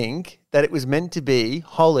think that it was meant to be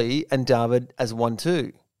Holly and David as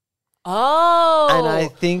 1-2. Oh. And I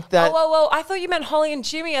think that... Whoa. I thought you meant Holly and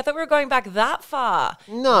Jimmy. I thought we were going back that far.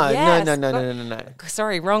 No. Yes.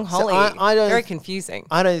 Sorry, wrong Holly. I don't... Very confusing.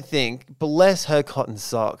 I don't think, bless her cotton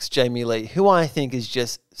socks, Jamie Lee, who I think is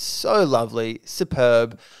just so lovely,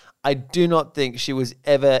 superb. I do not think she was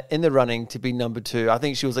ever in the running to be number 2. I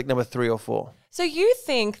think she was like number 3 or 4. So you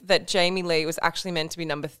think that Jamie Lee was actually meant to be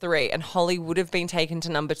number 3 and Holly would have been taken to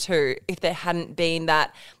number 2 if there hadn't been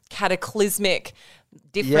that cataclysmic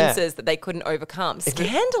differences that they couldn't overcome?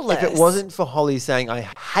 Scandalous. If it wasn't for Holly saying, I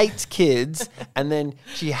hate kids, and then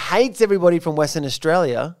she hates everybody from Western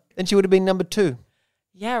Australia, then she would have been number 2.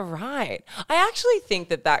 Yeah, right. I actually think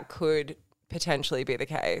that could potentially be the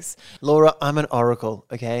case. Laura, I'm an oracle,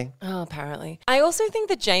 okay? Oh, apparently. I also think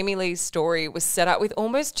that Jamie Lee's story was set up with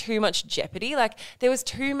almost too much jeopardy. Like there was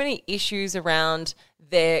too many issues around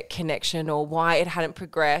their connection or why it hadn't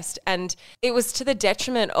progressed. And it was to the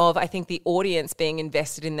detriment of, I think, the audience being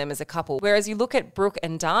invested in them as a couple. Whereas you look at Brooke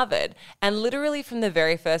and David, and literally from the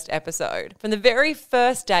very first episode, from the very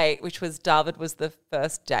first date, which was David was the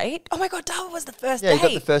first date. Oh my God, David was the first date. Yeah, he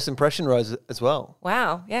got the first impression rose as well.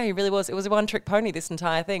 Wow. Yeah, he really was. It was a one-trick pony, this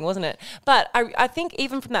entire thing, wasn't it? But I think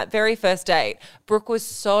even from that very first date, Brooke was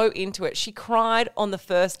so into it. She cried on the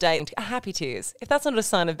first date. Happy tears. If that's not a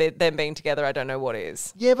sign of them being together, I don't know what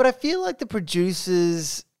is. Yeah, but I feel like the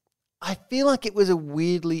producers, I feel like it was a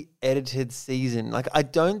weirdly edited season. Like, I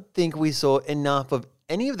don't think we saw enough of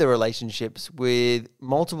any of the relationships with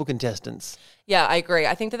multiple contestants. Yeah, I agree.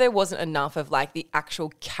 I think that there wasn't enough of like the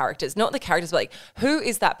actual characters, not the characters, but like who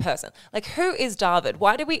is that person? Like who is David?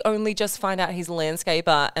 Why did we only just find out he's a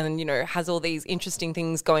landscaper and, you know, has all these interesting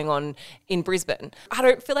things going on in Brisbane? I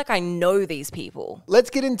don't feel like I know these people. Let's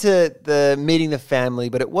get into the meeting the family,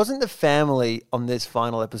 but it wasn't the family on this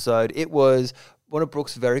final episode. It was one of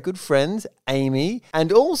Brooke's very good friends, Amy,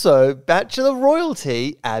 and also Bachelor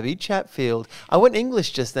royalty, Abby Chatfield. I went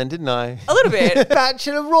English just then, didn't I? A little bit.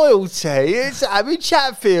 Bachelor royalty, it's Abby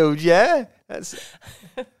Chatfield, yeah? I was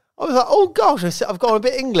like, oh gosh, I've gone a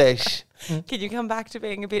bit English. Can you come back to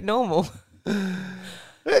being a bit normal?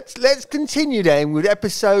 Let's continue then with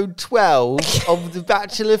episode 12 of the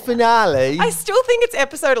Bachelor finale. I still think it's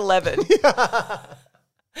episode 11.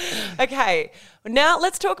 Okay, now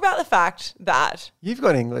let's talk about the fact that... You've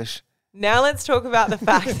got English. Now let's talk about the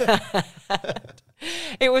fact that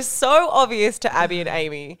it was so obvious to Abby and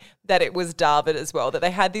Amy that it was David as well, that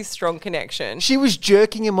they had this strong connection. She was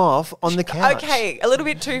jerking him off on the couch. Okay, a little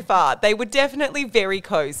bit too far. They were definitely very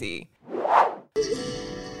cozy.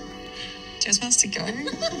 Just wants to go.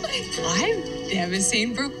 I've never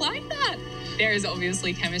seen Brooke like that. There is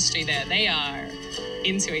obviously chemistry there. They are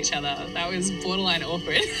into each other. That was borderline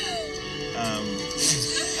awkward.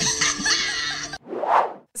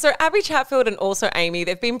 So Abby Chatfield and also Amy,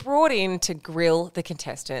 they've been brought in to grill the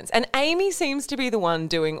contestants. And Amy seems to be the one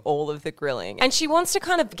doing all of the grilling. And she wants to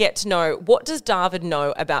kind of get to know, what does David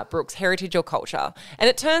know about Brooke's heritage or culture? And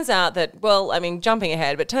it turns out that, well, I mean, jumping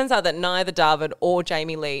ahead, but it turns out that neither David or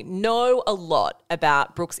Jamie Lee know a lot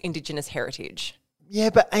about Brooke's Indigenous heritage. Yeah,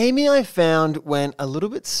 but Amy, I found, went a little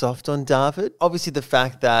bit soft on David. Obviously, the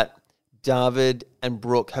fact that David and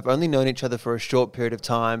Brooke have only known each other for a short period of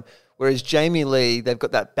time, whereas Jamie Lee, they've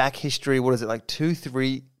got that back history. What is it, like 2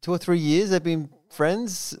 or 3 years they've been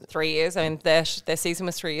friends? 3 years. I mean, their season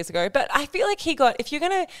was 3 years ago. But I feel like he got, if you're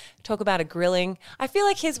going to talk about a grilling, I feel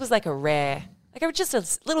like his was like a rare. Like, it was just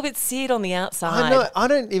a little bit seared on the outside. I know. I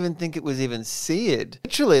don't even think it was even seared.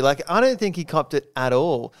 Literally, like, I don't think he copped it at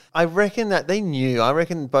all. I reckon that they knew. I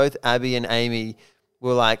reckon both Abby and Amy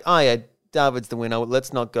were like, oh, yeah, David's the winner.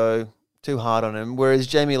 Let's not go too hard on him. Whereas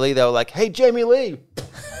Jamie Lee, they were like, hey, Jamie Lee,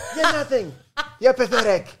 you're nothing. You're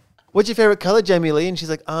pathetic. What's your favourite colour, Jamie Lee? And she's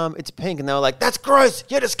like, it's pink. And they were like, that's gross.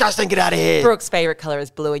 You're disgusting. Get out of here. Brooke's favourite colour is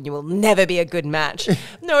blue and you will never be a good match.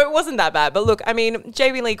 No, it wasn't that bad. But look, I mean,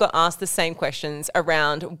 Jamie Lee got asked the same questions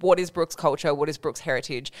around what is Brooke's culture, what is Brooke's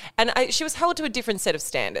heritage. And she was held to a different set of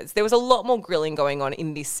standards. There was a lot more grilling going on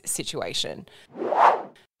in this situation.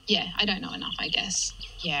 Yeah, I don't know enough, I guess.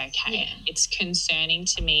 Yeah, okay. Yeah. It's concerning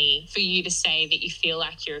to me for you to say that you feel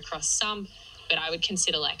like you're across some, but I would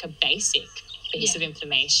consider like a basic piece of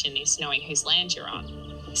information is knowing whose land you're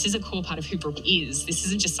on. This is a core part of who Brooke is. This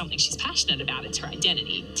isn't just something she's passionate about. It's her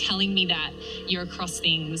identity. Telling me that you're across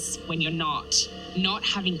things when you're not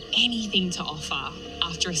having anything to offer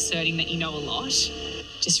after asserting that you know a lot,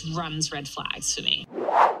 just runs red flags for me.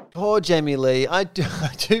 Poor Jamie Lee. I do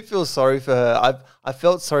feel sorry for her. I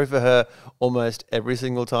felt sorry for her almost every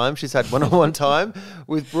single time she's had one-on-one time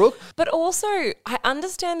with Brooke. But also, I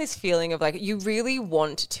understand this feeling of like you really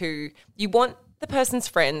want the person's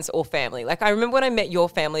friends or family. Like I remember when I met your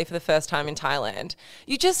family for the first time in Thailand,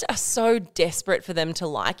 you just are so desperate for them to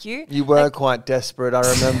like you. You were quite desperate, I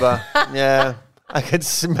remember. Yeah, I could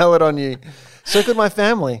smell it on you. So could my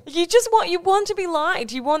family. You want to be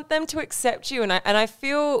liked. You want them to accept you. And I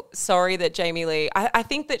feel sorry that Jamie Lee, I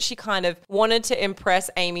think that she kind of wanted to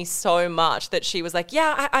impress Amy so much that she was like,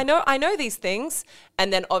 yeah, I know these things.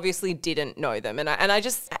 And then obviously didn't know them. And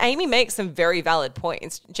Amy makes some very valid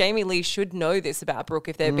points. Jamie Lee should know this about Brooke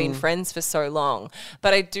if they've been friends for so long.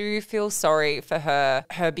 But I do feel sorry for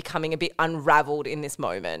her becoming a bit unraveled in this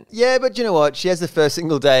moment. Yeah, but you know what? She has the first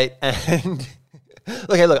single date and...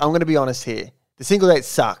 Okay, look, I'm going to be honest here. The single date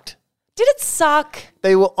sucked. Did it suck?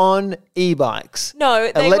 They were on e-bikes. No.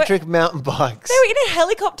 Electric mountain bikes. They were in a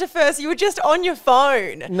helicopter first. You were just on your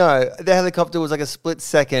phone. No, the helicopter was like a split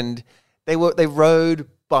second. They rode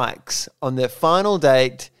bikes on their final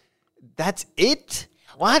date. That's it?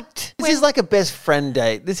 What? This is like a best friend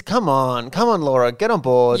date. Come on, Laura, get on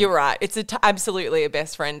board. You're right. It's absolutely a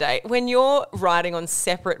best friend date. When you're riding on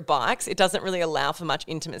separate bikes, it doesn't really allow for much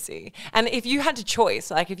intimacy. And if you had to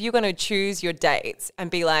choose, like if you're going to choose your dates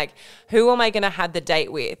and be like, who am I going to have the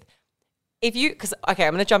date with? I'm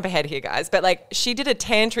going to jump ahead here, guys, but like she did a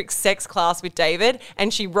tantric sex class with David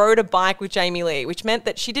and she rode a bike with Jamie Lee, which meant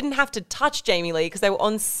that she didn't have to touch Jamie Lee because they were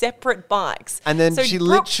on separate bikes. And then she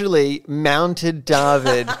literally mounted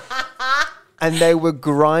David and they were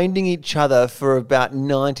grinding each other for about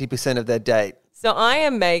 90% of their date. So I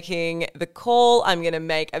am making the call. I'm going to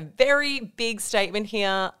make a very big statement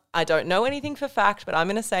here. I don't know anything for fact, but I'm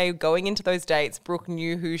going to say going into those dates, Brooke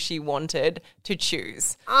knew who she wanted to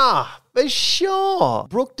choose. For sure.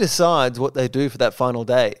 Brooke decides what they do for that final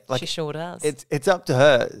date. She sure does. It's up to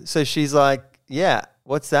her. So she's like, yeah,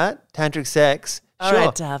 what's that? Tantric sex. All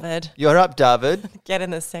right, David. You're up, David. Get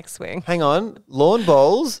in the sex swing. Hang on. Lawn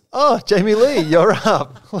bowls. Oh, Jamie Lee, you're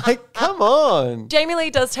up. Like, come on. Jamie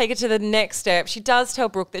Lee does take it to the next step. She does tell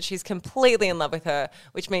Brooke that she's completely in love with her,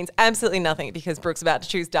 which means absolutely nothing because Brooke's about to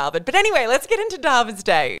choose David. But anyway, let's get into David's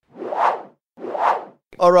date.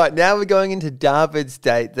 All right, now we're going into David's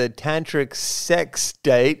date, the tantric sex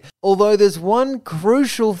date. Although there's one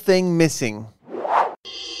crucial thing missing.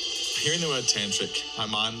 Hearing the word tantric, my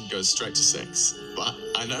mind goes straight to sex. But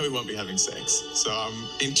I know we won't be having sex, so I'm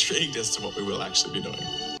intrigued as to what we will actually be doing.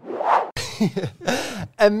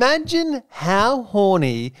 Imagine how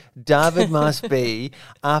horny David must be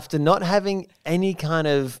after not having any kind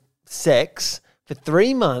of sex for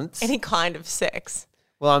 3 months. Any kind of sex.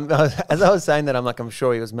 Well, as I was saying that, I'm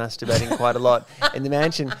sure he was masturbating quite a lot in the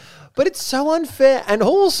mansion. But it's so unfair. And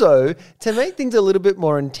also, to make things a little bit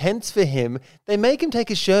more intense for him, they make him take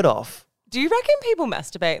his shirt off. Do you reckon people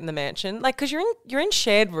masturbate in the mansion? Like, because you're in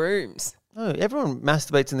shared rooms. No, everyone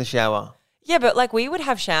masturbates in the shower. Yeah, but like we would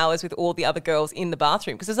have showers with all the other girls in the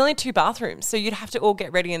bathroom because there's only 2 bathrooms. So you'd have to all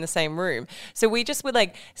get ready in the same room. So we just would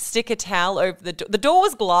like stick a towel over the door. The door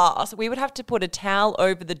was glass. We would have to put a towel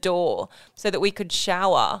over the door so that we could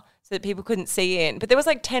shower so that people couldn't see in. But there was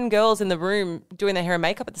like 10 girls in the room doing their hair and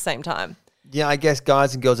makeup at the same time. Yeah, I guess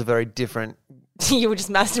guys and girls are very different. You would just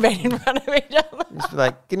masturbate in front of each other. Just be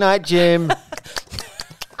like, good night, Jim.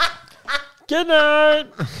 Good night.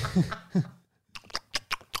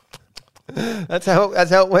 That's how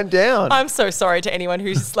it went down. I'm so sorry to anyone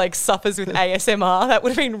who's like suffers with ASMR. That would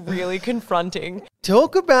have been really confronting.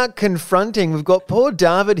 Talk about confronting. We've got poor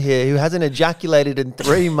David here who hasn't ejaculated in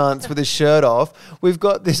 3 months with his shirt off. We've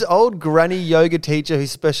got this old granny yoga teacher who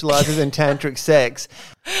specializes in tantric sex.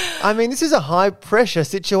 I mean, this is a high pressure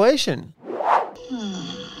situation.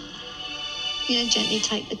 Gently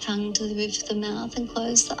take the tongue to the roof of the mouth and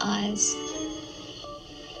close the eyes.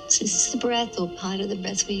 So this is the breath or part of the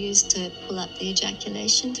breath we use to pull up the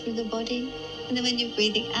ejaculation through the body. And then when you're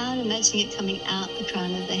breathing out, imagine it coming out the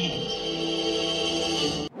crown of the head.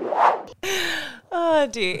 Oh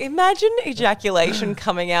dear. Imagine ejaculation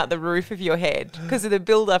coming out the roof of your head because the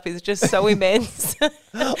build-up is just so immense.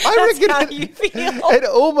 I reckon how you feel. It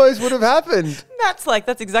almost would have happened.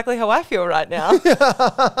 That's exactly how I feel right now.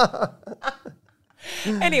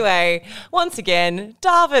 Anyway, once again,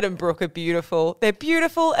 David and Brooke are beautiful. They're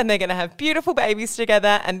beautiful and they're going to have beautiful babies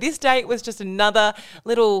together. And this date was just a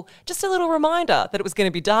little reminder that it was going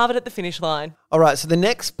to be David at the finish line. All right, so the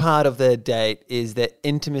next part of their date is the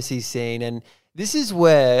intimacy scene. And this is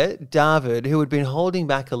where David, who had been holding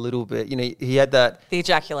back a little bit, he had that... The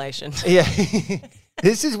ejaculation. Yeah.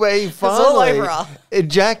 This is where he finally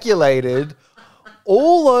ejaculated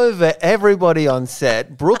all over everybody on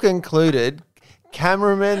set, Brooke included,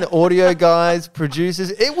 cameramen, the audio guys,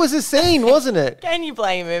 producers. It was a scene, wasn't it? Can you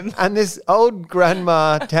blame him? And this old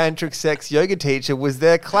grandma tantric sex yoga teacher was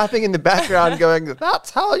there clapping in the background going, that's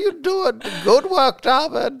how you do it. Good work,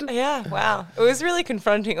 David. Yeah, wow. It was really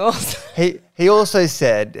confronting also. He also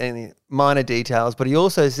said, and minor details, but he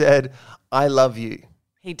also said, I love you.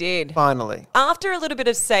 He did. Finally. After a little bit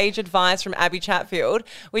of sage advice from Abby Chatfield,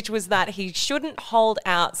 which was that he shouldn't hold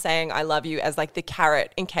out saying I love you as like the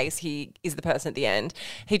carrot in case he is the person at the end.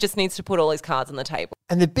 He just needs to put all his cards on the table.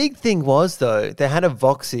 And the big thing was, though, they had a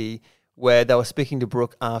Voxy where they were speaking to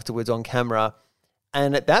Brooke afterwards on camera.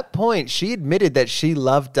 And at that point, she admitted that she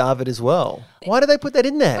loved David as well. Why did they put that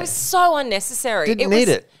in there? It was so unnecessary. Didn't need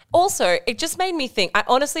it. Also, it just made me think, I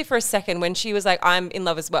honestly, for a second, when she was like, I'm in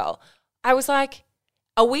love as well, I was like,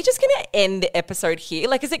 are we just going to end the episode here?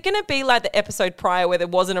 Like, is it going to be like the episode prior where there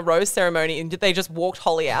wasn't a rose ceremony and they just walked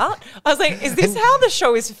Holly out? I was like, is this how the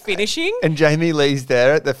show is finishing? And Jamie Lee's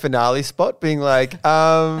there at the finale spot being like,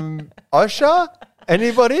 Osha,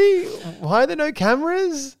 Anybody? Why are there no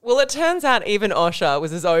cameras? Well, it turns out even Osher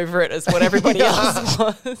was as over it as what everybody else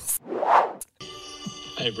was.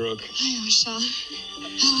 Hey, Brooke. Hi, Osha.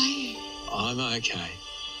 How are you? I'm okay.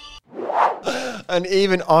 And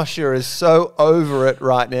even Osher is so over it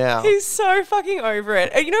right now. He's so fucking over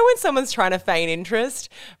it. You know when someone's trying to feign interest?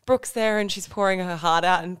 Brooke's there and she's pouring her heart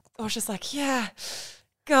out and Osher's like, yeah,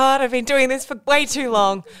 God, I've been doing this for way too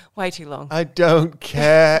long. Way too long. I don't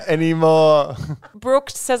care anymore. Brooke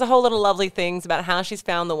says a whole lot of lovely things about how she's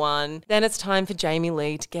found the one. Then it's time for Jamie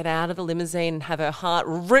Lee to get out of the limousine and have her heart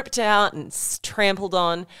ripped out and trampled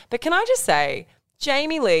on. But can I just say,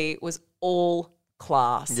 Jamie Lee was all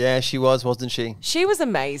class. Yeah, she was, wasn't she? She was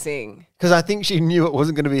amazing. Because I think she knew it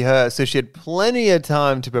wasn't going to be her, so she had plenty of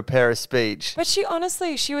time to prepare a speech. But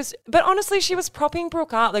honestly, she was propping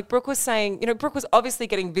Brooke up. Like Brooke was saying, Brooke was obviously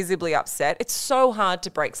getting visibly upset. It's so hard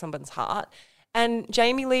to break someone's heart. And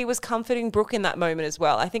Jamie Lee was comforting Brooke in that moment as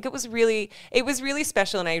well. I think it was really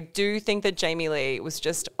special. And I do think that Jamie Lee was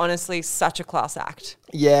just honestly such a class act.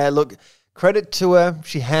 Yeah, look, credit to her.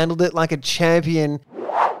 She handled it like a champion.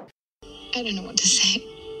 I don't know what to say.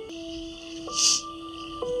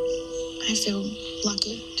 I feel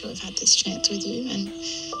lucky to have had this chance with you, and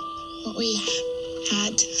what we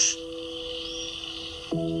had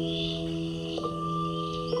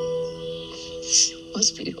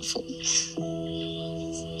was beautiful. It's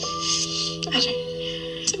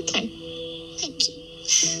okay. Thank you.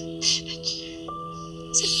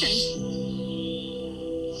 It's okay.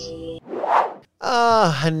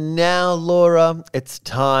 And now, Laura, it's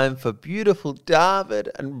time for beautiful David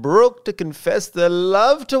and Brooke to confess their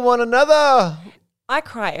love to one another. I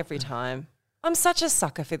cry every time. I'm such a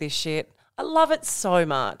sucker for this shit. I love it so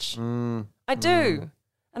much. I do.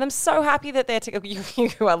 And I'm so happy that they're together.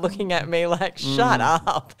 You are looking at me like, shut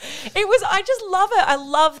up. I just love it. I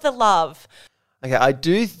love the love. Okay, I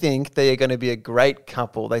do think they are going to be a great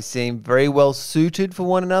couple. They seem very well suited for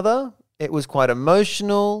one another. It was quite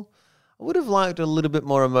emotional. I would have liked a little bit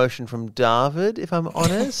more emotion from David, if I'm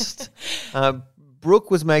honest.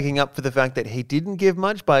 Brooke was making up for the fact that he didn't give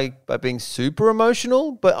much by being super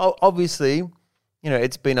emotional. But obviously,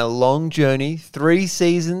 it's been a long journey. 3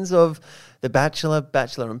 seasons of The Bachelor,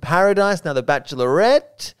 Bachelor in Paradise, now The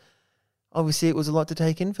Bachelorette. Obviously, it was a lot to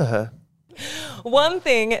take in for her. One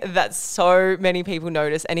thing that so many people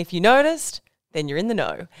noticed, and if you noticed, then you're in the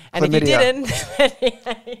know. And Chlamydia. If you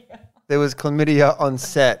didn't... There was chlamydia on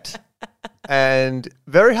set. And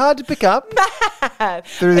very hard to pick up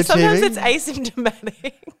through the Sometimes TV. it's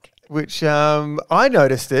asymptomatic. Which I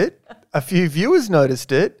noticed it. A few viewers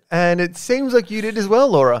noticed it. And it seems like you did as well,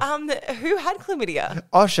 Laura. Who had chlamydia?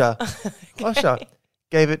 Osher. Osher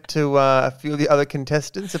gave it to a few of the other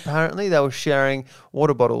contestants. Apparently, they were sharing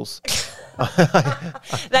water bottles.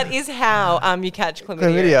 That is how you catch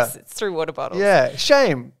chlamydia. It's through water bottles. Yeah,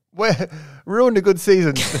 shame. Ruined a good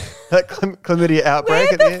season. That chlamydia outbreak.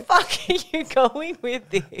 Where the fuck are you going with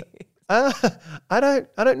this? I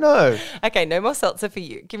don't know. Okay, no more seltzer for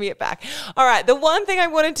you. Give me it back. All right, the one thing I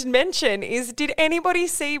wanted to mention is, did anybody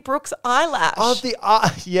see Brooke's eyelash?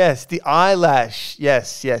 Oh, yes, the eyelash.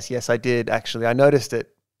 Yes, I did actually. I noticed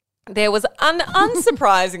it. There was,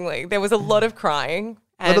 unsurprisingly, there was a lot of crying.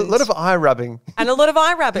 A lot of eye rubbing. And a lot of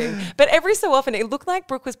eye rubbing. But every so often, it looked like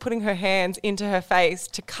Brooke was putting her hands into her face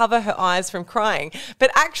to cover her eyes from crying.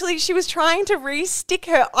 But actually, she was trying to re-stick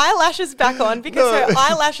her eyelashes back on because her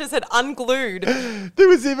eyelashes had unglued. There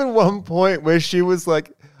was even one point where she was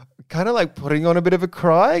like, kind of like putting on a bit of a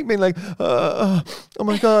cry, being like, oh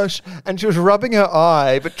my gosh. And she was rubbing her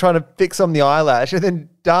eye, but trying to fix on the eyelash. And then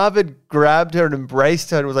David grabbed her and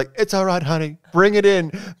embraced her and was like, it's all right, honey, bring it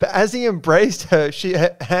in. But as he embraced her,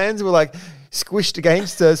 her hands were like squished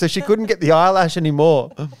against her, so she couldn't get the eyelash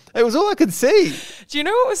anymore. It was all I could see. Do you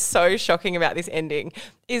know what was so shocking about this ending?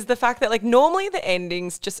 Is the fact that like normally the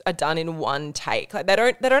endings just are done in one take. Like they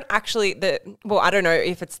don't actually I don't know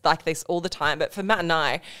if it's like this all the time, but for Matt and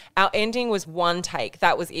I, our ending was one take.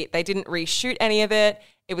 That was it. They didn't reshoot any of it.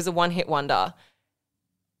 It was a one-hit wonder.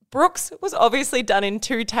 Brooke's was obviously done in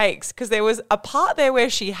 2 takes because there was a part there where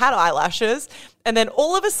she had eyelashes and then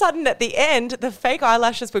all of a sudden at the end, the fake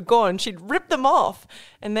eyelashes were gone. She'd ripped them off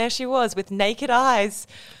and there she was with naked eyes.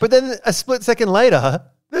 But then a split second later,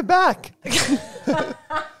 they're back.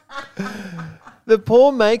 The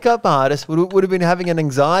poor makeup artist would have been having an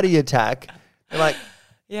anxiety attack. They're like,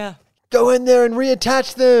 yeah, go in there and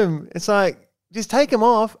reattach them. It's like, just take them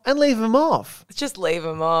off and leave them off. Just leave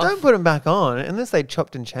them off. Don't put them back on unless they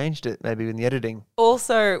chopped and changed it maybe in the editing.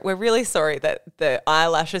 Also, we're really sorry that the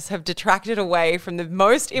eyelashes have detracted away from the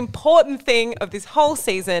most important thing of this whole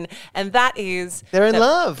season, and that is they're in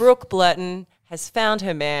love. Brooke Blurton has found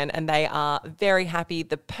her man and they are very happy.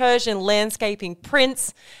 The Persian landscaping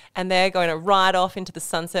prince, and they're going to ride off into the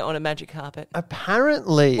sunset on a magic carpet.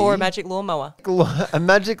 Apparently. Or a magic lawnmower. A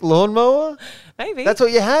magic lawnmower? Maybe. That's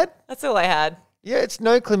what you had? That's all I had. Yeah, it's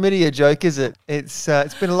no chlamydia joke, is it? It's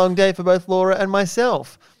been a long day for both Laura and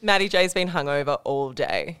myself. Maddie J's been hungover all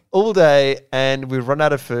day. All day, and we've run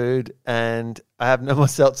out of food, and I have no more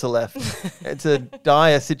seltzer left. It's a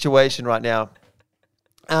dire situation right now.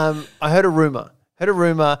 I heard a rumor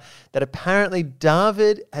that apparently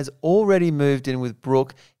David has already moved in with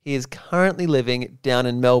Brooke. He is currently living down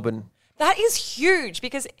in Melbourne. That is huge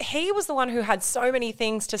because he was the one who had so many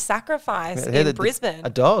things to sacrifice in Brisbane.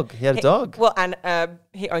 A dog. He had a dog. Well, and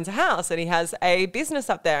he owns a house and he has a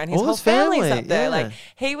business up there and his All whole his family, family's up there. yeah. Like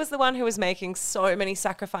he was the one who was making so many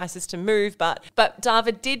sacrifices to move. But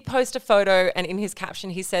David did post a photo and in his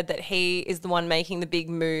caption he said that he is the one making the big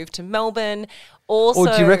move to Melbourne. Also,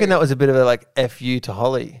 Or do you reckon that was a bit of a FU to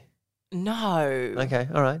Holly? No. Okay,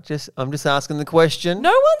 all right. I'm just asking the question. No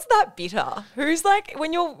one's that bitter. Who's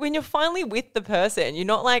when you're finally with the person, you're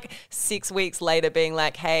not 6 weeks later being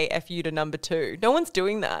like, hey, F you to number 2. No one's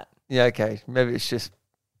doing that. Yeah, okay. Maybe it's just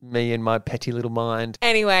me and my petty little mind.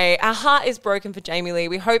 Anyway, our heart is broken for Jamie Lee.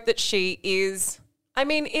 We hope that she is... I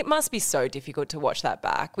mean, it must be so difficult to watch that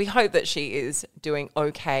back. We hope that she is doing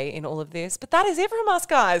okay in all of this. But that is it from us,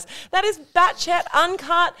 guys. That is Batchat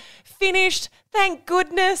Uncut, finished. Thank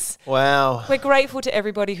goodness. Wow. We're grateful to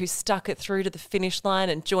everybody who stuck it through to the finish line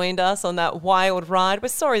and joined us on that wild ride. We're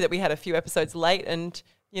sorry that we had a few episodes late and,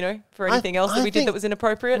 for anything else that we did that was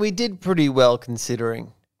inappropriate. We did pretty well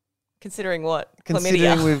considering. Considering what? Considering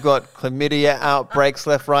Chlamydia. we've got chlamydia outbreaks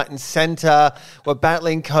left, right and centre. We're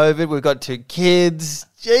battling COVID. We've got 2 kids.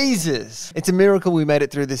 Jesus. It's a miracle we made it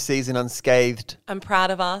through this season unscathed. I'm proud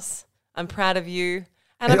of us. I'm proud of you.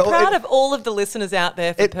 And I'm proud of all of the listeners out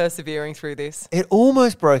there for persevering through this. It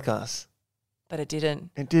almost broke us. But it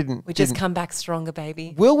didn't. It didn't. We just come back stronger,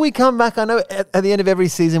 baby. Will we come back? I know at the end of every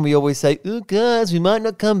season we always say, oh, guys, we might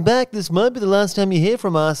not come back. This might be the last time you hear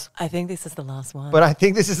from us. I think this is the last one. But I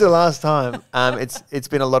think this is the last time. It's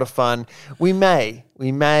been a lot of fun. We may,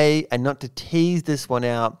 and not to tease this one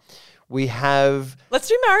out, we have... Let's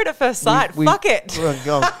do Married at First Sight. Fuck it.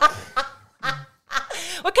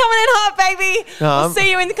 We're coming in hot, baby. We'll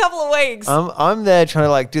see you in a couple of weeks. I'm there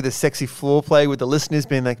trying to do the sexy floor play with the listeners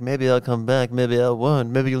being like, maybe I'll come back, maybe I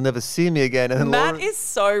won't, maybe you'll never see me again. And Matt is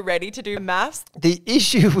so ready to do maths. The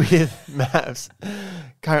issue with maths,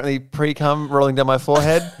 currently pre-cum rolling down my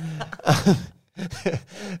forehead. The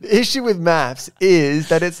issue with maths is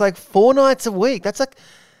that it's 4 nights a week. That's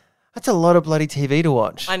a lot of bloody TV to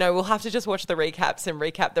watch. I know. We'll have to just watch the recaps and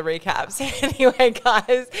recap the recaps. Anyway,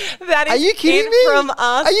 guys, that is Are you kidding it me? from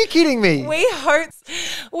us. Are you kidding me? We hope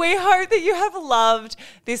that you have loved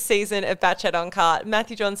this season of Batchat Uncut.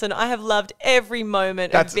 Matthew Johnson, I have loved every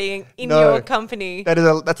moment of being in your company.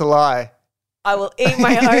 That's a lie. I will eat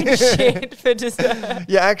my own shit for dessert.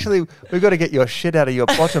 Yeah, actually, we've got to get your shit out of your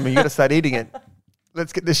bottom and you got to start eating it.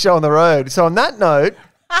 Let's get this show on the road. So on that note...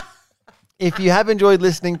 If you have enjoyed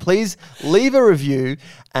listening, please leave a review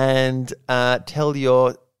and tell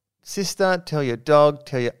your sister, tell your dog,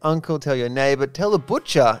 tell your uncle, tell your neighbour, tell the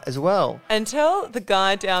butcher as well. And tell the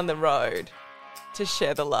guy down the road to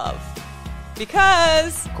share the love.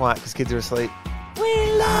 Because... Quiet, because kids are asleep.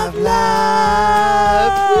 We love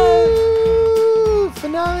love. Woo!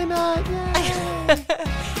 Finale night. Yay.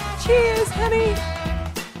 Cheers, honey.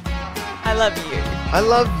 I love you. I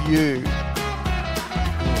love you.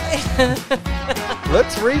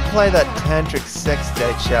 Let's replay that tantric sex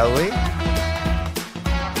date, shall we?